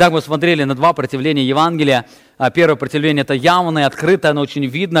 Итак, мы смотрели на два противления Евангелия. Первое противление – это явное, открытое, оно очень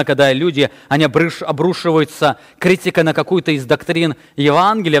видно, когда люди, они обрушиваются критикой на какую-то из доктрин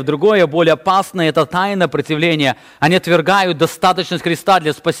Евангелия. Другое, более опасное – это тайное противление. Они отвергают достаточность Христа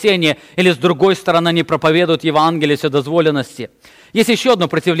для спасения, или, с другой стороны, они проповедуют Евангелие вседозволенности. Есть еще одно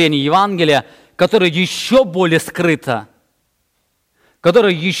противление Евангелия, которое еще более скрыто,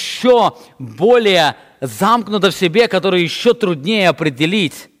 которое еще более замкнуто в себе, которое еще труднее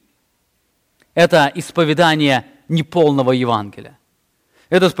определить. Это исповедание неполного Евангелия.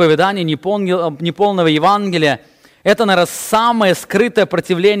 Это исповедание неполного Евангелия. Это, наверное, самое скрытое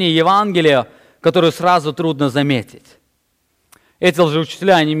противление Евангелия, которое сразу трудно заметить. Эти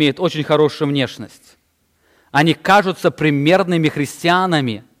лжеучителя, они имеют очень хорошую внешность. Они кажутся примерными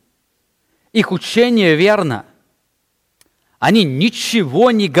христианами. Их учение верно. Они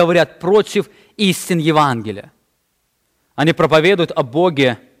ничего не говорят против истин Евангелия. Они проповедуют о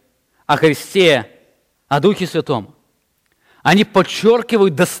Боге, о Христе, о Духе Святом. Они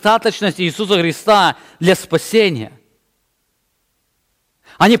подчеркивают достаточность Иисуса Христа для спасения.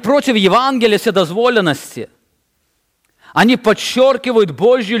 Они против Евангелия вседозволенности. Они подчеркивают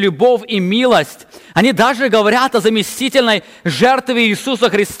Божью любовь и милость. Они даже говорят о заместительной жертве Иисуса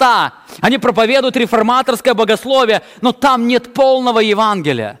Христа. Они проповедуют реформаторское богословие, но там нет полного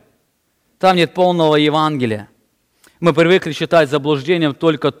Евангелия. Там нет полного Евангелия. Мы привыкли считать заблуждением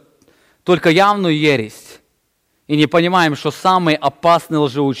только явную ересь. И не понимаем, что самый опасный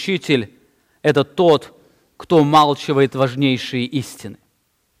лжеучитель – это тот, кто умалчивает важнейшие истины.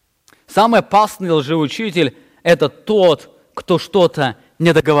 Самый опасный лжеучитель – это тот, кто что-то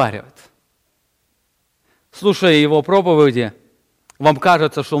не договаривает. Слушая его проповеди, вам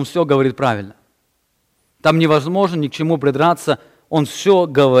кажется, что он все говорит правильно. Там невозможно ни к чему придраться, он все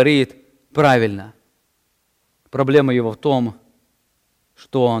говорит правильно. Проблема его в том,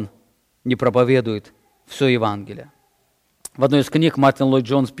 что он не проповедует все Евангелие. В одной из книг Мартин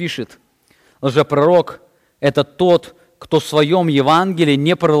Ллойд-Джонс пишет: лжепророк – это тот, кто в своем Евангелии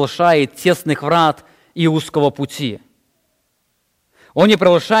не проглашает тесных врат и узкого пути. Он не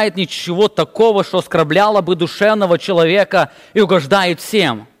проглашает ничего такого, что оскорбляло бы душевного человека и угождает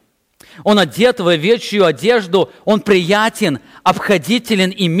всем. Он одет в овечью одежду, он приятен, обходителен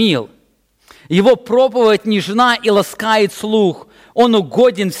и мил. Его проповедь нежна и ласкает слух. Он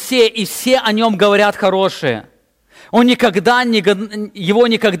угоден все, и все о нем говорят хорошее. Его никогда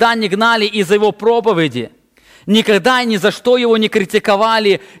не гнали из-за его проповеди. Никогда и ни за что его не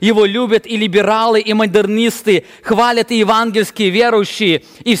критиковали. Его любят и либералы, и модернисты, хвалят и евангельские верующие,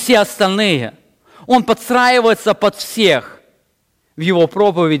 и все остальные. Он подстраивается под всех. В его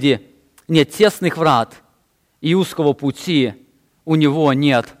проповеди нет тесных врат и узкого пути. У него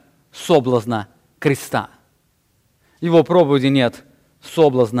нет соблазна креста. В его проповеди нет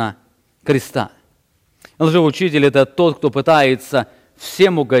соблазна креста. Лжеучитель – это тот, кто пытается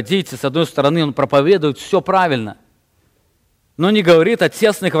всем угодить. И с одной стороны, он проповедует все правильно, но не говорит о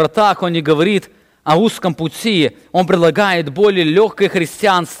тесных вратах, он не говорит о узком пути. Он предлагает более легкое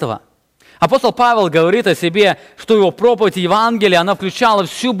христианство. Апостол Павел говорит о себе, что его проповедь Евангелия, она включала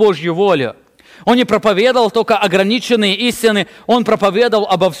всю Божью волю. Он не проповедовал только ограниченные истины, он проповедовал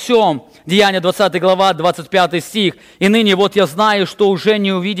обо всем. Деяния 20 глава, 25 стих. «И ныне вот я знаю, что уже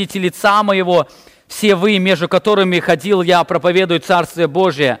не увидите лица моего, все вы, между которыми ходил я, проповедую Царствие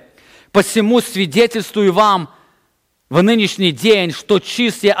Божие. Посему свидетельствую вам в нынешний день, что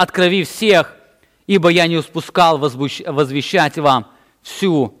чист я от крови всех, ибо я не спускал возвещать вам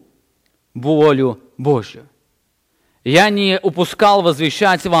всю волю Божью». Я не упускал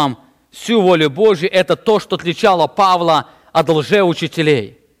возвещать вам всю волю Божью. Это то, что отличало Павла от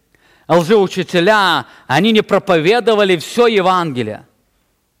лжеучителей. Лжеучителя, они не проповедовали все Евангелие.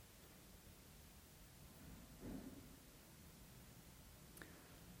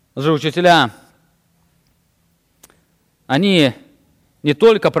 Лжеучителя, они не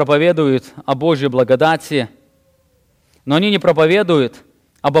только проповедуют о Божьей благодати, но они не проповедуют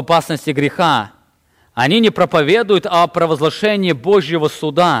об опасности греха. Они не проповедуют о провозглашении Божьего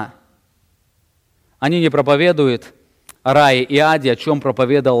суда. Они не проповедуют о рае и аде, о чем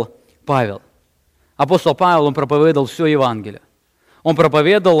проповедовал Павел. Апостол Павел, он проповедовал все Евангелие. Он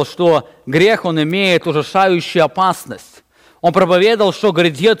проповедовал, что грех, он имеет ужасающую опасность. Он проповедовал, что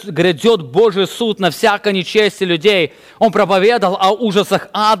грядет Божий суд на всякое нечестие людей. Он проповедовал о ужасах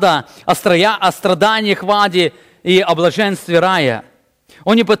ада, о страданиях в аде и о блаженстве рая.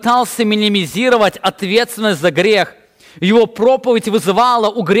 Он не пытался минимизировать ответственность за грех. Его проповедь вызывала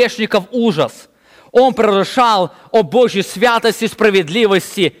у грешников ужас. Он пророчал о Божьей святости,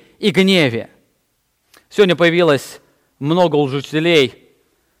 справедливости и гневе. Сегодня появилось много лжеучителей,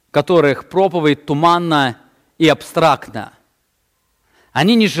 которых проповедь туманна и абстрактна.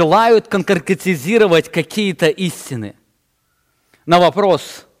 Они не желают конкретизировать какие-то истины. На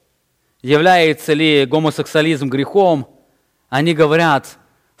вопрос, является ли гомосексуализм грехом, они говорят,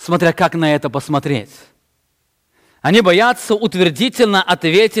 смотря как на это посмотреть. Они боятся утвердительно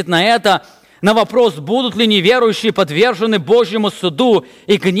ответить на это. На вопрос, будут ли неверующие подвержены Божьему суду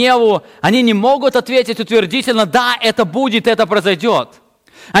и гневу, они не могут ответить утвердительно, да, это будет, это произойдет.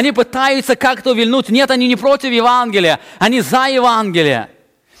 Они пытаются как-то увильнуть. Нет, они не против Евангелия, они за Евангелие.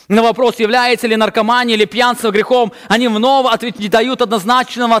 На вопрос, является ли наркомания или пьянство грехом, они вновь не дают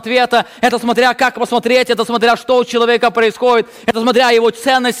однозначного ответа. Это смотря как посмотреть, это смотря что у человека происходит, это смотря его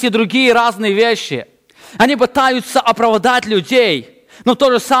ценности и другие разные вещи. Они пытаются оправдать людей. Но в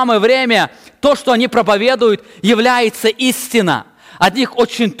то же самое время то, что они проповедуют, является истина. От них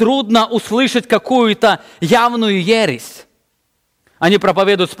очень трудно услышать какую-то явную ересь. Они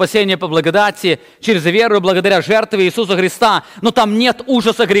проповедуют спасение по благодати через веру благодаря жертве Иисуса Христа. Но там нет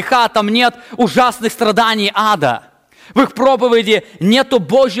ужаса греха, там нет ужасных страданий ада. В их проповеди нету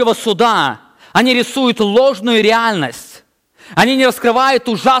Божьего суда. Они рисуют ложную реальность. Они не раскрывают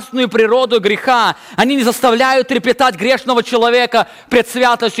ужасную природу греха. Они не заставляют трепетать грешного человека пред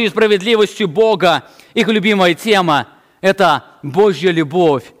святостью и справедливостью Бога. Их любимая тема – это Божья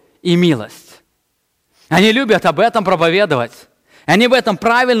любовь и милость. Они любят об этом проповедовать. Они об этом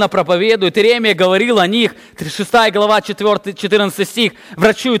правильно проповедуют. Иеремия говорил о них, 6 глава, 14 стих.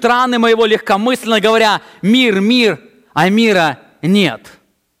 «Врачуют раны моего легкомысленно, говоря, мир, мир, а мира нет».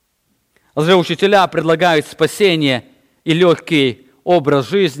 Лжеучителя предлагают спасение и легкий образ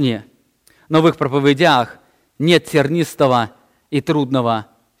жизни, но в их проповедях нет тернистого и трудного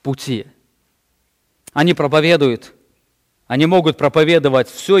пути. Они проповедуют, они могут проповедовать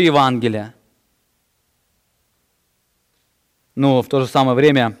все Евангелие, но в то же самое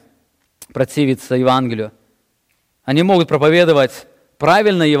время противиться Евангелию. Они могут проповедовать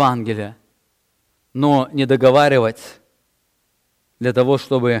правильное Евангелие, но не договаривать для того,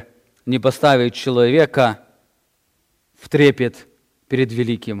 чтобы не поставить человека в трепет перед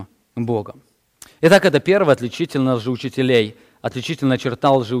великим Богом. Итак, это первое отличительное лжеучителей, отличительная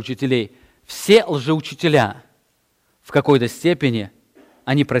черта лжеучителей. Все лжеучителя в какой-то степени,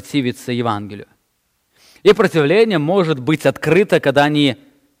 они противятся Евангелию. И противление может быть открыто, когда они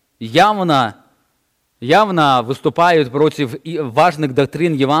явно выступают против важных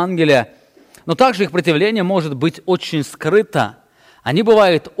доктрин Евангелия, но также их противление может быть очень скрыто. Они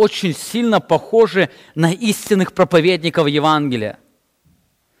бывают очень сильно похожи на истинных проповедников Евангелия.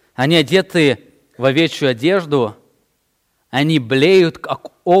 Они одеты в овечью одежду, они блеют,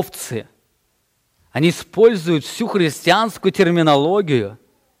 как овцы. Они используют всю христианскую терминологию.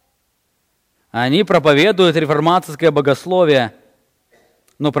 Они проповедуют реформаторское богословие,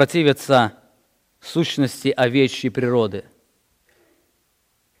 но противятся сущности овечьей природы.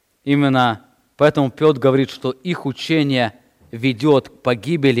 Именно поэтому Петр говорит, что их учение ведет к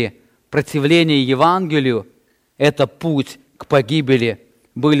погибели. Противление Евангелию – это путь к погибели.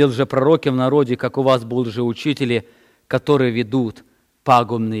 Были лжепророки в народе, как у вас будут лжеучители, которые ведут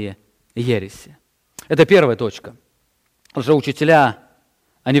пагубные ереси. Это первая точка. Лжеучителя,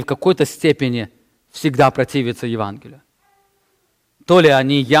 они в какой-то степени всегда противятся Евангелию. То ли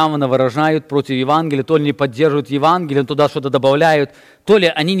они явно выражают против Евангелия, то ли не поддерживают Евангелие, туда что-то добавляют, то ли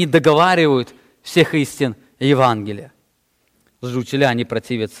они не договаривают всех истин Евангелия. Лжеучителя, они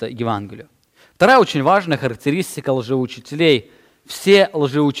противятся Евангелию. Вторая очень важная характеристика лжеучителей. Все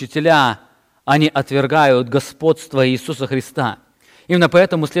лжеучителя, они отвергают господство Иисуса Христа. Именно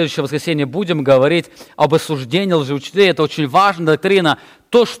поэтому в следующее воскресенье будем говорить об осуждении лжеучителей. Это очень важная доктрина.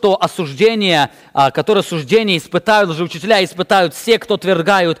 То, что осуждение, которое осуждение испытают лжеучителя, испытают все, кто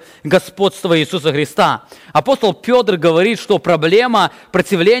отвергают господство Иисуса Христа. Апостол Петр говорит, что проблема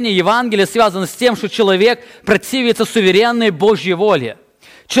противления Евангелия связана с тем, что человек противится суверенной Божьей воле.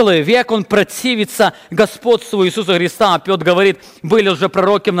 Человек, он противится господству Иисуса Христа. Петр говорит, были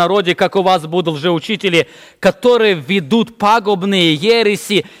лжепророки в народе, как у вас будут лжеучители, которые ведут пагубные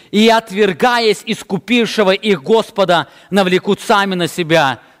ереси и, отвергаясь искупившего их Господа, навлекут сами на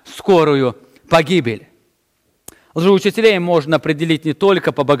себя скорую погибель. Лжеучителей можно определить не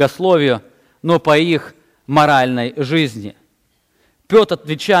только по богословию, но по их моральной жизни. Петр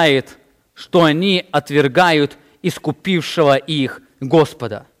отвечает, что они отвергают искупившего их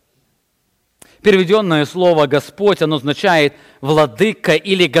Господа. Переведенное слово «Господь», оно означает «владыка»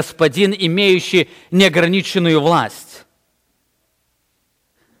 или «господин, имеющий неограниченную власть».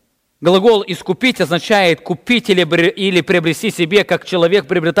 Глагол «искупить» означает «купить» или приобрести себе, как человек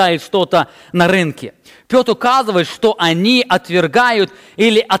приобретает что-то на рынке. Петр указывает, что они отвергают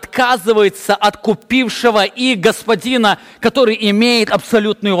или отказываются от купившего их господина, который имеет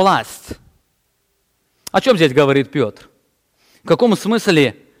абсолютную власть. О чем здесь говорит Петр? В каком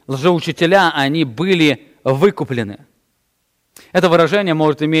смысле лжеучителя, они были выкуплены? Это выражение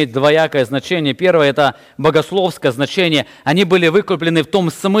может иметь двоякое значение. Первое – это богословское значение. Они были выкуплены в том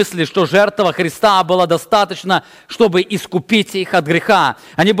смысле, что жертва Христа была достаточно, чтобы искупить их от греха.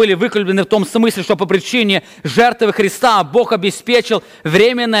 Они были выкуплены в том смысле, что по причине жертвы Христа Бог обеспечил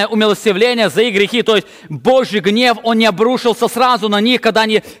временное умилостивление за их грехи. То есть Божий гнев, он не обрушился сразу на них, когда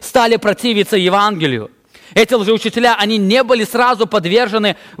они стали противиться Евангелию. Эти лжеучителя, они не были сразу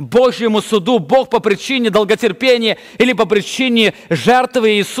подвержены Божьему суду. Бог по причине долготерпения или по причине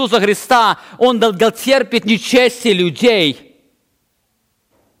жертвы Иисуса Христа, Он долготерпит нечестие людей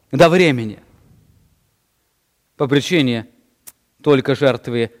до времени. По причине только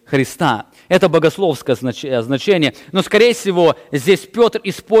жертвы Христа. Это богословское значение, но, скорее всего, здесь Петр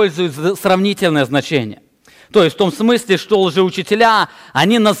использует сравнительное значение. То есть в том смысле, что лжеучителя,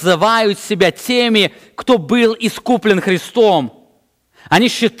 они называют себя теми, кто был искуплен Христом. Они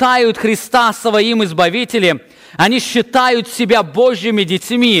считают Христа своим избавителем, они считают себя Божьими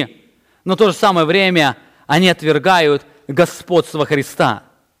детьми, но в то же самое время они отвергают господство Христа.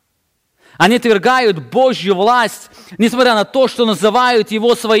 Они отвергают Божью власть, несмотря на то, что называют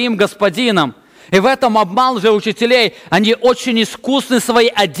Его своим господином. И в этом обман лжеучителей. Они очень искусны в своей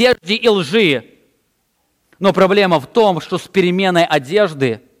одежде и лжи. Но проблема в том, что с переменой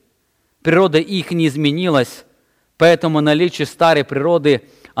одежды природа их не изменилась, поэтому наличие старой природы,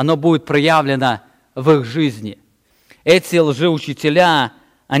 оно будет проявлено в их жизни. Эти лжеучителя,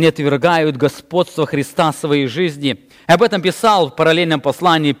 они отвергают господство Христа в своей жизни. И об этом писал в параллельном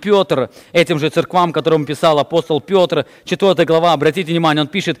послании Петр, этим же церквам, которым писал апостол Петр, 4 глава, обратите внимание, он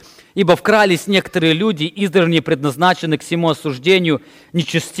пишет: «Ибо вкрались некоторые люди, издревле предназначены к всему осуждению,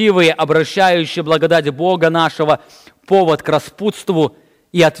 нечестивые, обращающие благодать Бога нашего, повод к распутству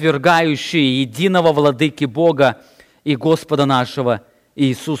и отвергающие единого владыки Бога и Господа нашего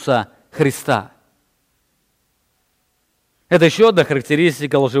Иисуса Христа». Это еще одна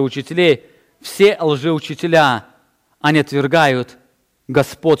характеристика лжеучителей. Все лжеучителя, они отвергают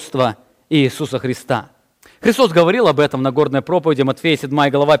господство Иисуса Христа. Христос говорил об этом в Нагорной проповеди, Матфея 7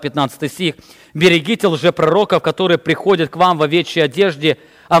 глава, 15 стих. «Берегите лжепророков, которые приходят к вам в овечьей одежде,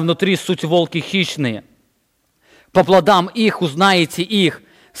 а внутри суть волки хищные. По плодам их узнаете их.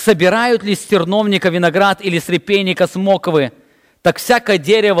 Собирают ли с терновника виноград или с репейника смоковы? Так всякое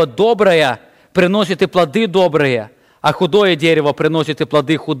дерево доброе приносит и плоды добрые, а худое дерево приносит и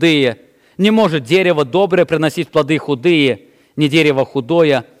плоды худые. Не может дерево доброе приносить плоды худые, не дерево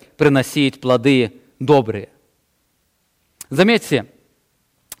худое приносить плоды добрые». Заметьте,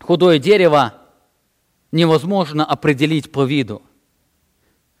 худое дерево невозможно определить по виду.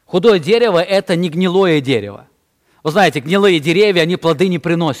 Худое дерево – это не гнилое дерево. Вы знаете, гнилые деревья, они плоды не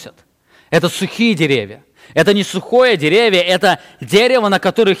приносят. Это сухие деревья. Это не сухое деревья, это дерево, на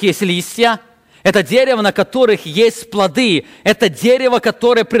которых есть листья. Это дерево, на которых есть плоды. Это дерево,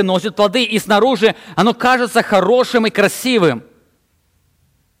 которое приносит плоды. И снаружи оно кажется хорошим и красивым.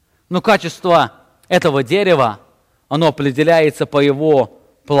 Но качество этого дерева, оно определяется по его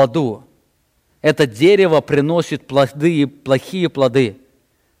плоду. Это дерево приносит плоды, плохие плоды.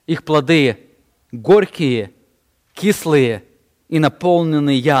 Их плоды горькие, кислые и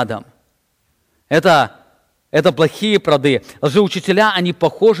наполненные ядом. Это плохие плоды. Лжеучителя, они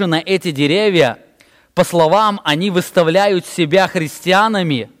похожи на эти деревья. По словам, они выставляют себя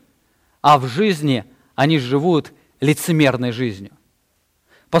христианами, а в жизни они живут лицемерной жизнью.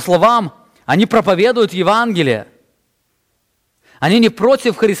 По словам, они проповедуют Евангелие. Они не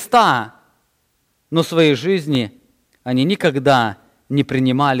против Христа, но в своей жизни они никогда не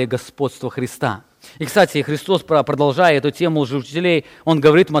принимали господство Христа. И, кстати, Христос, продолжая эту тему лжеучителей, Он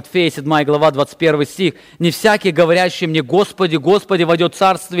говорит в Матфея 7 глава, 21 стих: «Не всякий, говорящий мне: Господи, Господи, войдет в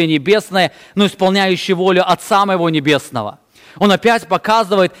Царствие Небесное, но исполняющий волю Отца Моего Небесного». Он опять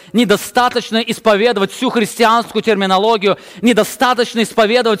показывает, недостаточно исповедовать всю христианскую терминологию, недостаточно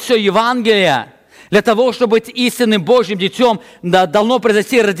исповедовать все Евангелие. Для того, чтобы быть истинным Божьим детем, должно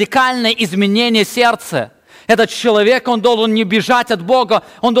произойти радикальное изменение сердца. Этот человек, он должен не бежать от Бога,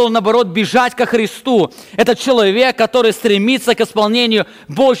 он должен, наоборот, бежать ко Христу. Это человек, который стремится к исполнению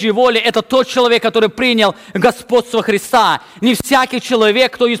Божьей воли. Это тот человек, который принял господство Христа. Не всякий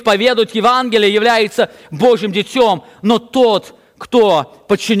человек, кто исповедует Евангелие, является Божьим детем, но тот, кто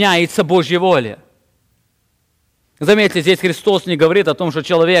подчиняется Божьей воле. Заметьте, здесь Христос не говорит о том, что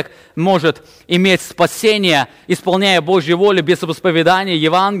человек может иметь спасение, исполняя Божью волю без исповедания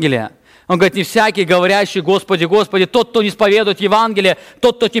Евангелия. Он говорит: не всякий, говорящий: Господи, Господи, тот, кто не исповедует Евангелие,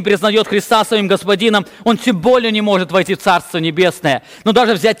 тот, кто не признает Христа своим Господином, он тем более не может войти в Царство Небесное. Но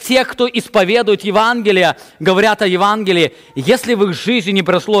даже взять тех, кто исповедует Евангелие, говорят о Евангелии, если в их жизни не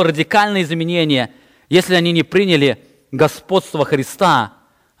произошло радикальное изменение, если они не приняли господство Христа,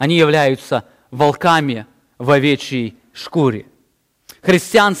 они являются волками в овечьей шкуре.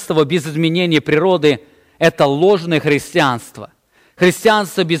 Христианство без изменения природы – это ложное христианство.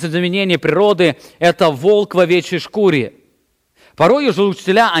 Христианство без изменения природы – это волк в овечьей шкуре. Порой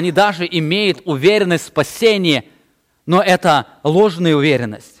лжеучителя, они даже имеют уверенность в спасении, но это ложная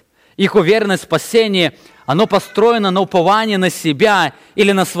уверенность. Их уверенность в спасении, оно построено на уповании на себя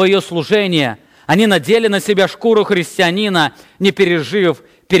или на свое служение. Они надели на себя шкуру христианина, не пережив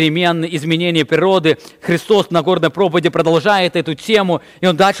перемен, изменения природы. Христос в Нагорной проповеди продолжает эту тему, и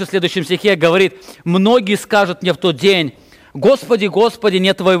Он дальше в следующем стихе говорит: «Многие скажут мне в тот день: Господи, Господи,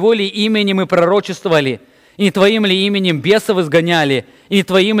 не Твоего ли имени мы пророчествовали, и не Твоим ли именем бесов изгоняли, и не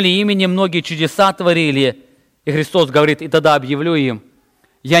Твоим ли именем многие чудеса творили? И Христос говорит, и тогда объявлю им,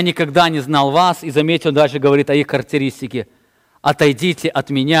 я никогда не знал вас, и заметьте, он дальше говорит о их характеристике, отойдите от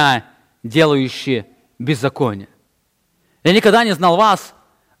меня, делающие беззаконие. Я никогда не знал вас,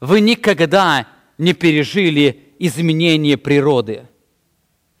 вы никогда не пережили изменение природы.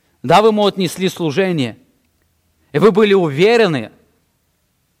 Да, вы, может, несли служение, и вы были уверены,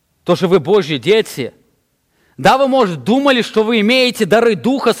 что вы Божьи дети. Да, вы, может, думали, что вы имеете дары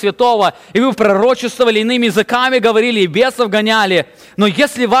Духа Святого, и вы пророчествовали, иными языками говорили, и бесов гоняли. Но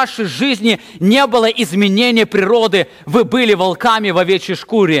если в вашей жизни не было изменения природы, вы были волками в овечьей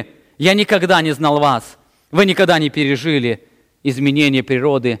шкуре. Я никогда не знал вас. Вы никогда не пережили изменение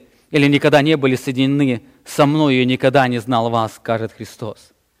природы, или никогда не были соединены со мной, и никогда не знал вас, скажет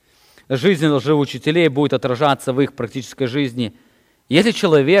Христос. Жизнь лжеучителей будет отражаться в их практической жизни. Если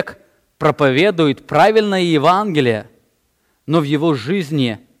человек проповедует правильное Евангелие, но в его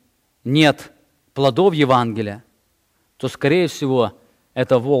жизни нет плодов Евангелия, то, скорее всего,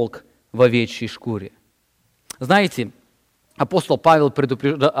 это волк в овечьей шкуре. Знаете, апостол Петр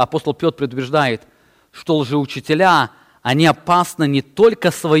предупреждает, что лжеучителя, они опасны не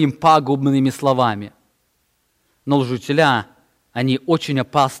только своими пагубными словами, но лжеучителя, они очень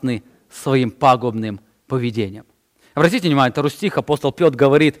опасны своим пагубным поведением. Обратите внимание, 2 стих, апостол Петр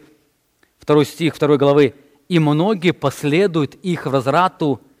говорит, 2 стих 2 главы, «И многие последуют их в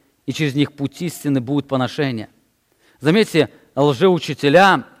разврату, и через них путь истины будут поношения». Заметьте,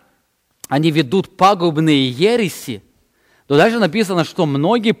 лжеучителя, они ведут пагубные ереси, но дальше написано, что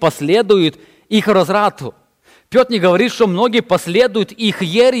многие последуют их в разврату. Петр не говорит, что многие последуют их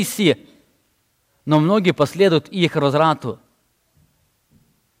ереси, но многие последуют их разврату.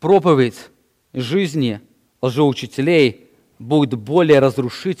 Проповедь жизни лжеучителей будет более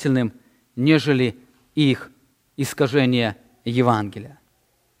разрушительным, нежели их искажение Евангелия.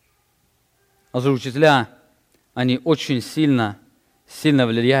 Лжеучителя, они очень сильно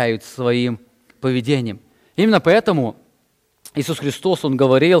влияют своим поведением. Именно поэтому Иисус Христос, Он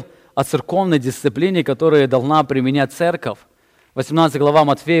говорил о церковной дисциплине, которую должна применять церковь. 18 глава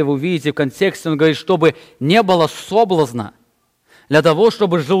Матфея, вы увидите в контексте, Он говорит, чтобы не было соблазна, для того,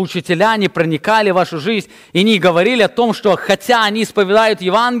 чтобы лжеучителя не проникали в вашу жизнь и не говорили о том, что хотя они исповедуют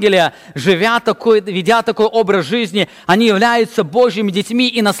Евангелие, ведя такой образ жизни, они являются Божьими детьми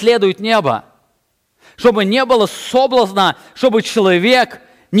и наследуют небо. Чтобы не было соблазна, чтобы человек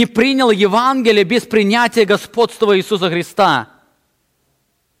не принял Евангелие без принятия господства Иисуса Христа.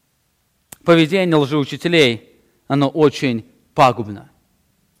 Поведение лжеучителей, оно очень пагубно.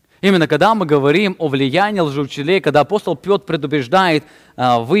 Именно когда мы говорим о влиянии лжеучителей, когда апостол Петр предупреждает,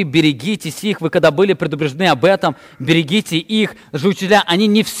 вы берегитесь их, вы когда были предупреждены об этом, берегите их, лжеучителя, они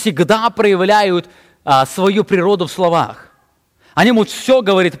не всегда проявляют свою природу в словах. Они могут все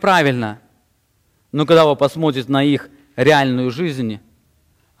говорить правильно, но когда вы посмотрите на их реальную жизнь,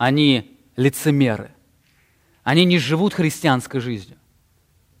 они лицемеры. Они не живут христианской жизнью.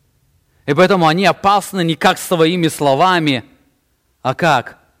 И поэтому они опасны не как своими словами, а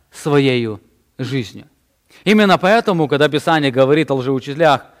как своей жизнью. Именно поэтому, когда Писание говорит о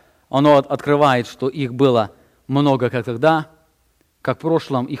лжеучителях, оно открывает, что их было много как тогда, как в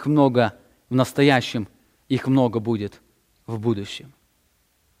прошлом, их много в настоящем, их много будет в будущем.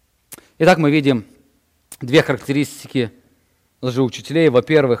 Итак, мы видим две характеристики лжеучителей.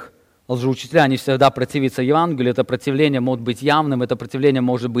 Во-первых, лжеучителя, они всегда противятся Евангелию. Это противление может быть явным, это противление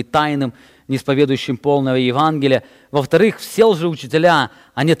может быть тайным, не исповедующим полного Евангелия. Во-вторых, все лжеучителя,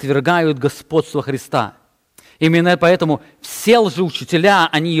 они отвергают господство Христа. Именно поэтому все лжеучителя,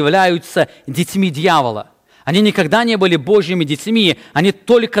 они являются детьми дьявола. Они никогда не были Божьими детьми, они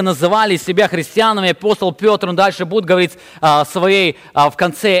только называли себя христианами. Апостол Петр, он дальше будет говорить в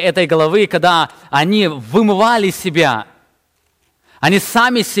конце этой главы, когда они вымывали себя. Они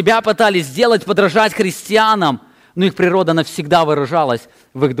сами себя пытались сделать, подражать христианам, но их природа навсегда выражалась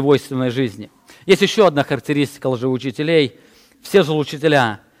в их двойственной жизни. Есть еще одна характеристика лжеучителей. Все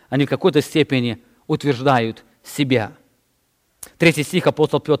лжеучителя, они в какой-то степени утверждают себя. 3 стих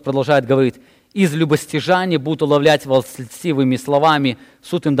апостол Петр продолжает говорить: «Из любостяжания будут уловлять вас льстивыми словами,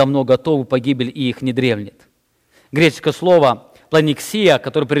 суд им давно готов, погибель и их не древнет». Греческое слово планексия,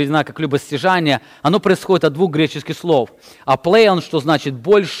 которое переведено как любостяжание, оно происходит от двух греческих слов. Аплеон, что значит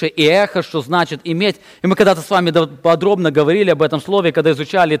больше, и эхо, что значит иметь. И мы когда-то с вами подробно говорили об этом слове, когда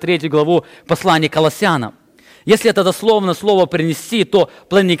изучали 3 главу послания к Колоссянам. Если это дословно слово принести, то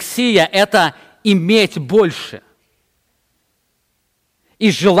планексия – это иметь больше. и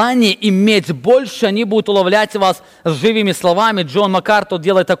желание иметь больше, они будут уловлять вас живыми словами. Джон Маккарту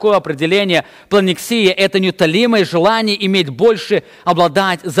делает такое определение. Планексия – это неутолимое желание иметь больше,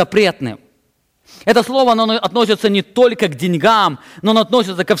 обладать запретным. Это слово оно относится не только к деньгам, но оно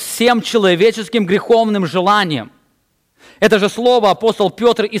относится ко всем человеческим греховным желаниям. Это же слово апостол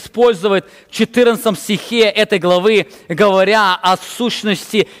Петр использует в 14 стихе этой главы, говоря о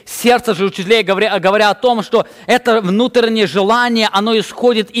сущности сердца лжеучителей, говоря о том, что это внутреннее желание, оно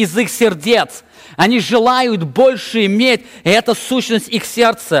исходит из их сердец. Они желают больше иметь, и это сущность их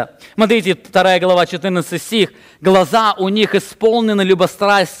сердца. Смотрите, 2 глава, 14 стих. «Глаза у них исполнены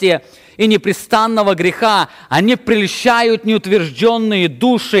любострастия и непрестанного греха. Они прельщают неутвержденные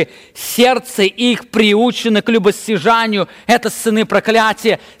души. Сердце их приучено к любостяжанию». Это сыны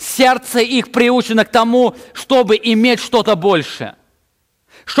проклятия. Сердце их приучено к тому, чтобы иметь что-то больше,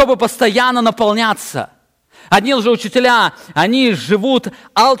 чтобы постоянно наполняться. Одни лжеучителя, они живут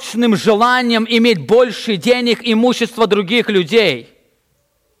алчным желанием иметь больше денег, имущества других людей.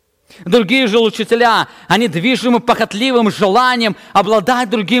 Другие же учителя, они движимы похотливым желанием обладать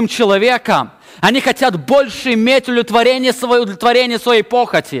другим человеком. Они хотят больше иметь удовлетворение своей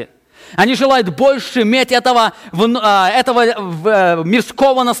похоти. Они желают больше иметь этого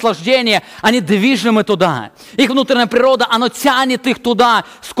мирского наслаждения. Они движимы туда. Их внутренняя природа, она тянет их туда.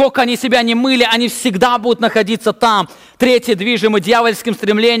 Сколько они себя не мыли, они всегда будут находиться там. Третий движимы дьявольским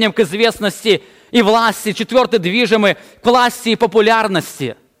стремлением к известности и власти. Четвертый движимы к власти и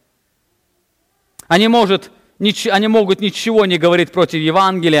популярности. Они могут ничего не говорить против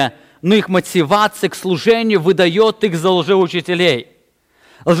Евангелия, но их мотивация к служению выдает их за лжеучителей.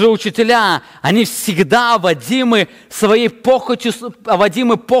 Лжеучителя, они всегда водимы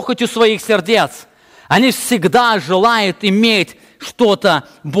похотью своих сердец. Они всегда желают иметь что-то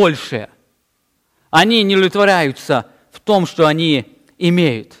большее. Они не удовлетворяются в том, что они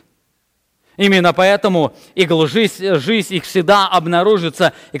имеют. Именно поэтому их жизнь их всегда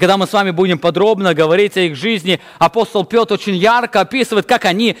обнаружится. И когда мы с вами будем подробно говорить о их жизни, апостол Петр очень ярко описывает, как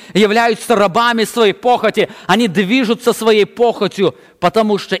они являются рабами своей похоти. Они движутся своей похотью,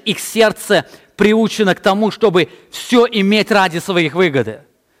 потому что их сердце приучено к тому, чтобы все иметь ради своих выгоды.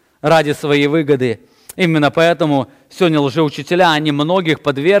 Ради своей выгоды. Именно поэтому сегодня лжеучителя, они многих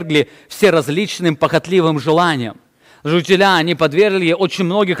подвергли всеразличным похотливым желаниям. Лжеучителя, они подвергли очень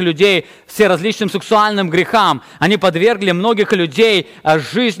многих людей всеразличным сексуальным грехам. Они подвергли многих людей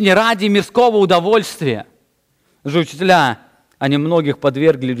жизни ради мирского удовольствия. Лжеучителя, они многих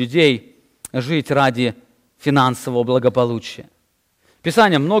подвергли людей жить ради финансового благополучия.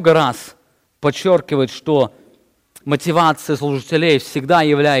 Писание много раз подчеркивает, что мотивацией служителей всегда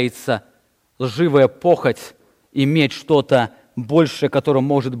является лживая похоть иметь что-то больше, которое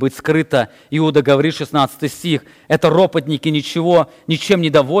может быть скрыто. Иуда говорит, 16 стих, это ропотники, ничем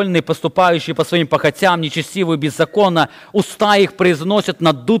недовольные, поступающие по своим похотям, нечестивые, беззаконно, уста их произносят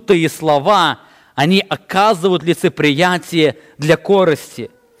надутые слова, они оказывают лицеприятие для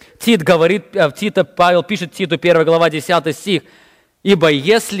корысти. Павел пишет Титу, 1 глава, 10 стих, «Ибо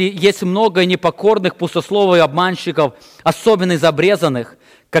если есть много непокорных, пустословов и обманщиков, особенно из обрезанных,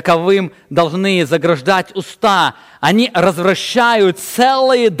 каковым должны заграждать уста, они развращают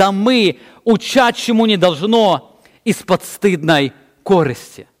целые домы, уча чему не должно, из подстыдной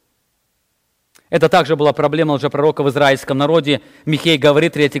корысти». Это также была проблема лжепророка в израильском народе. Михей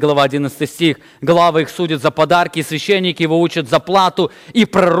говорит, 3 глава, 11 стих, «Главы их судят за подарки, священники его учат за плату, и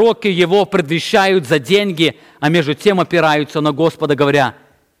пророки его предвещают за деньги, а между тем опираются на Господа, говоря,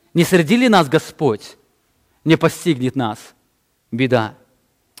 не среди ли нас Господь, не постигнет нас беда».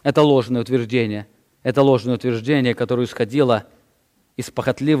 Это ложное утверждение. Это ложное утверждение, которое исходило из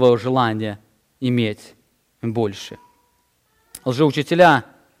похотливого желания иметь больше. Лжеучителя,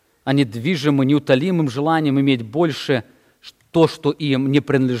 они движимы неутолимым желанием иметь больше то, что им не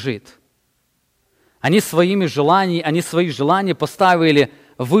принадлежит. Они свои желания поставили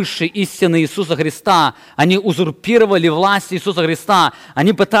выше истины Иисуса Христа. Они узурпировали власть Иисуса Христа.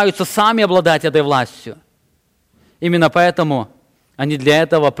 Они пытаются сами обладать этой властью. Именно поэтому они для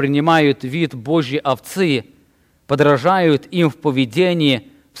этого принимают вид Божьей овцы, подражают им в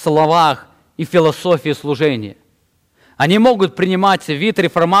поведении, в словах и философии служения. Они могут принимать вид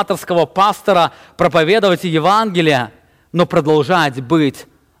реформаторского пастора, проповедовать Евангелие, но продолжать быть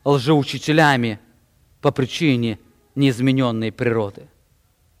лжеучителями по причине неизмененной природы.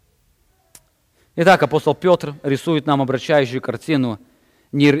 Итак, апостол Петр рисует нам обращающую картину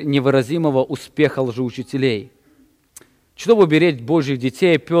невыразимого успеха лжеучителей. Чтобы уберечь Божьих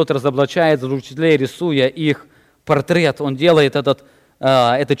детей, Петр разоблачает лжеучителей, рисуя их портрет. Он делает этот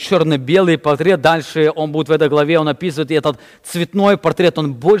это черно-белый портрет. Дальше он будет в этой главе, он описывает этот цветной портрет,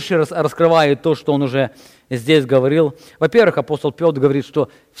 он больше раскрывает то, что он уже здесь говорил. Во-первых, апостол Петр говорит,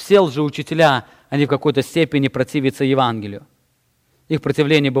 что все лжеучителя, они в какой-то степени противятся Евангелию. Их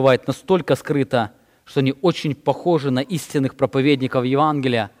противление бывает настолько скрыто, что они очень похожи на истинных проповедников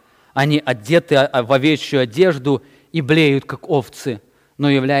Евангелия. Они одеты в овечью одежду и блеют, как овцы, но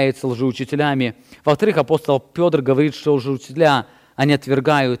являются лжеучителями. Во-вторых, апостол Петр говорит, что лжеучителя, они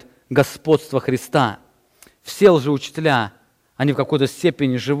отвергают господство Христа. Все лжеучителя, они в какой-то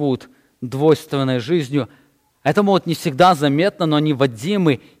степени живут двойственной жизнью. Это, может, не всегда заметно, но они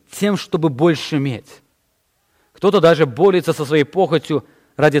водимы тем, чтобы больше иметь. Кто-то даже борется со своей похотью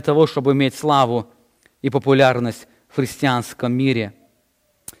ради того, чтобы иметь славу и популярность в христианском мире.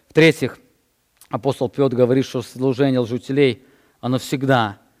 В-третьих, апостол Петр говорит, что служение лжеучителей, оно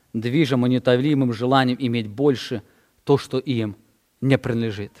всегда движимо неутолимым желанием иметь больше то, что им не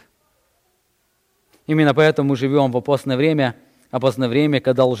принадлежит. Именно поэтому мы живем в опасное время,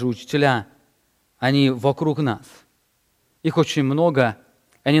 когда лжеучителя, они вокруг нас. Их очень много,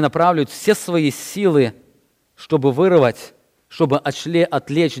 они направляют все свои силы, чтобы вырвать, чтобы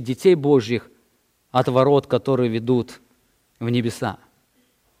отвлечь детей Божьих от ворот, которые ведут в небеса.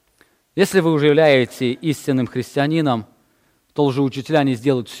 Если вы уже являетесь истинным христианином, то лжеучителя не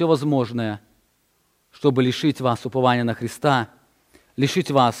сделают все возможное, чтобы лишить вас упования на Христа,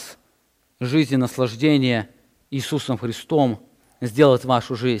 лишить вас жизни наслаждения Иисусом Христом, сделать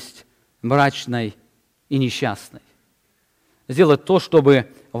вашу жизнь мрачной и несчастной. Сделать то, чтобы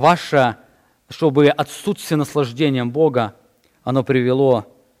отсутствие наслаждения Бога, оно привело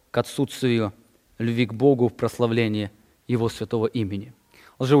к отсутствию любви к Богу в прославлении Его святого имени.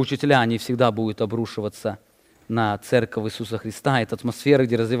 Лжеучителя, они всегда будут обрушиваться на церковь Иисуса Христа, это атмосфера,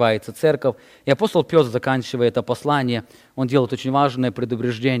 где развивается церковь. И апостол Петр, заканчивая это послание, он делает очень важное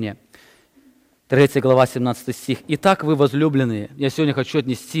предупреждение. 3 глава, 17 стих. «Итак, вы возлюбленные». Я сегодня хочу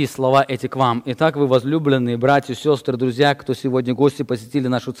отнести слова эти к вам. «Итак, вы возлюбленные, братья, сестры, друзья, кто сегодня гости посетили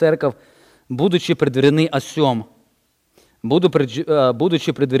нашу церковь, будучи предварены о сем,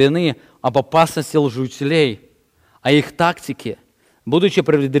 будучи предварены об опасности лжеучителей, о их тактике, будучи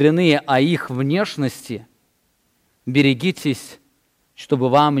предварены о их внешности, берегитесь, чтобы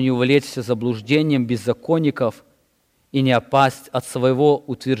вам не увлечься заблуждением беззаконников и не опасть от своего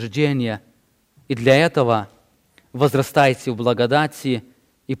утверждения. И для этого возрастайте в благодати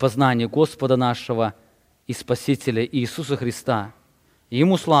и познании Господа нашего и Спасителя Иисуса Христа.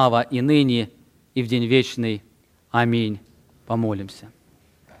 Ему слава и ныне, и в день вечный. Аминь. Помолимся.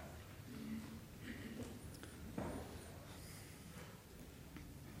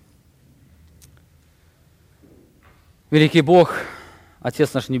 Великий Бог,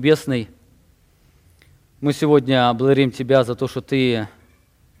 Отец наш Небесный, мы сегодня благодарим Тебя за то, что Ты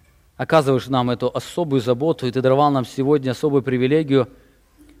оказываешь нам эту особую заботу, и Ты даровал нам сегодня особую привилегию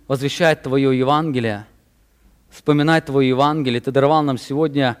возвещать Твое Евангелие, вспоминать Твое Евангелие. Ты даровал нам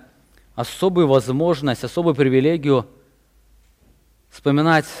сегодня особую возможность, особую привилегию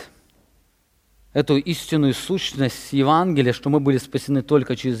вспоминать эту истинную сущность Евангелия, что мы были спасены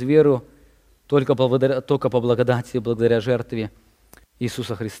только через веру, только по благодати и благодаря жертве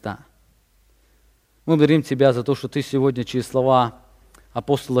Иисуса Христа. Мы благодарим Тебя за то, что Ты сегодня через слова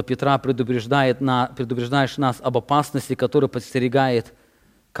апостола Петра предупреждаешь нас об опасности, которая подстерегает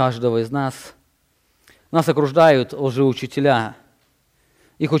каждого из нас. Нас окружают лжеучителя.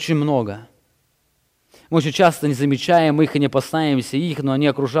 Их очень много. Мы очень часто не замечаем их и не опасаемся их, но они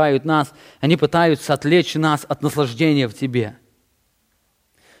окружают нас, они пытаются отвлечь нас от наслаждения в Тебе.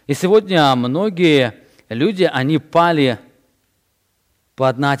 И сегодня многие люди, они пали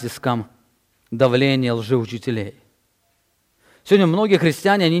под натиском давления лжеучителей. Сегодня многие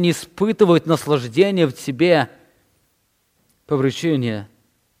христиане, они не испытывают наслаждения в Тебе по причине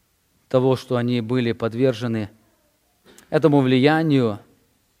того, что они были подвержены этому влиянию,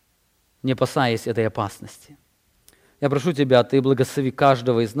 не опасаясь этой опасности. Я прошу Тебя, Ты благослови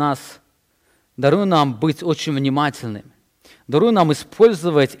каждого из нас, даруй нам быть очень внимательными, даруй нам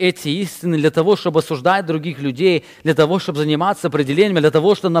использовать эти истины для того, чтобы осуждать других людей, для того, чтобы заниматься определениями, для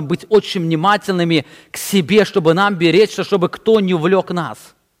того, чтобы нам быть очень внимательными к себе, чтобы нам беречься, чтобы кто не увлек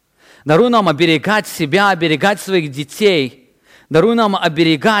нас. Даруй нам оберегать себя, оберегать своих детей. Даруй нам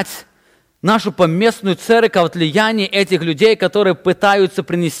оберегать нашу поместную церковь от влияния этих людей, которые пытаются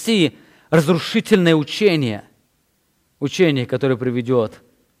принести разрушительное учение, которое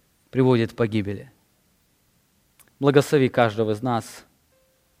приводит к погибели. Благослови каждого из нас,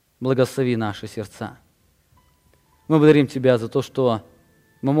 благослови наши сердца. Мы благодарим Тебя за то, что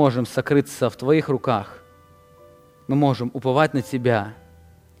мы можем сокрыться в Твоих руках, мы можем уповать на Тебя,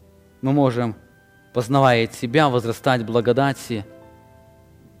 мы можем, познавая Тебя, возрастать в благодати.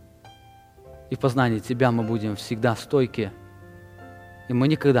 И в познании Тебя мы будем всегда стойки, и мы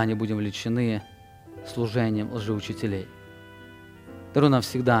никогда не будем влечены служением лжеучителей. Даруй нам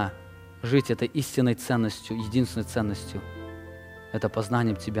всегда жить этой истинной ценностью, единственной ценностью. Это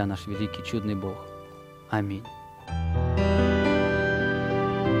познанием Тебя, наш великий, чудный Бог. Аминь.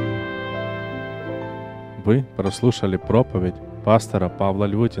 Вы прослушали проповедь пастора Павла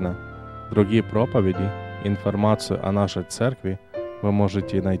Львутина. Другие проповеди и информацию о нашей церкви вы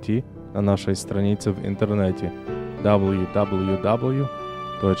можете найти на нашей странице в интернете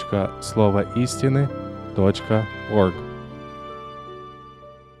www.slovoistины.org.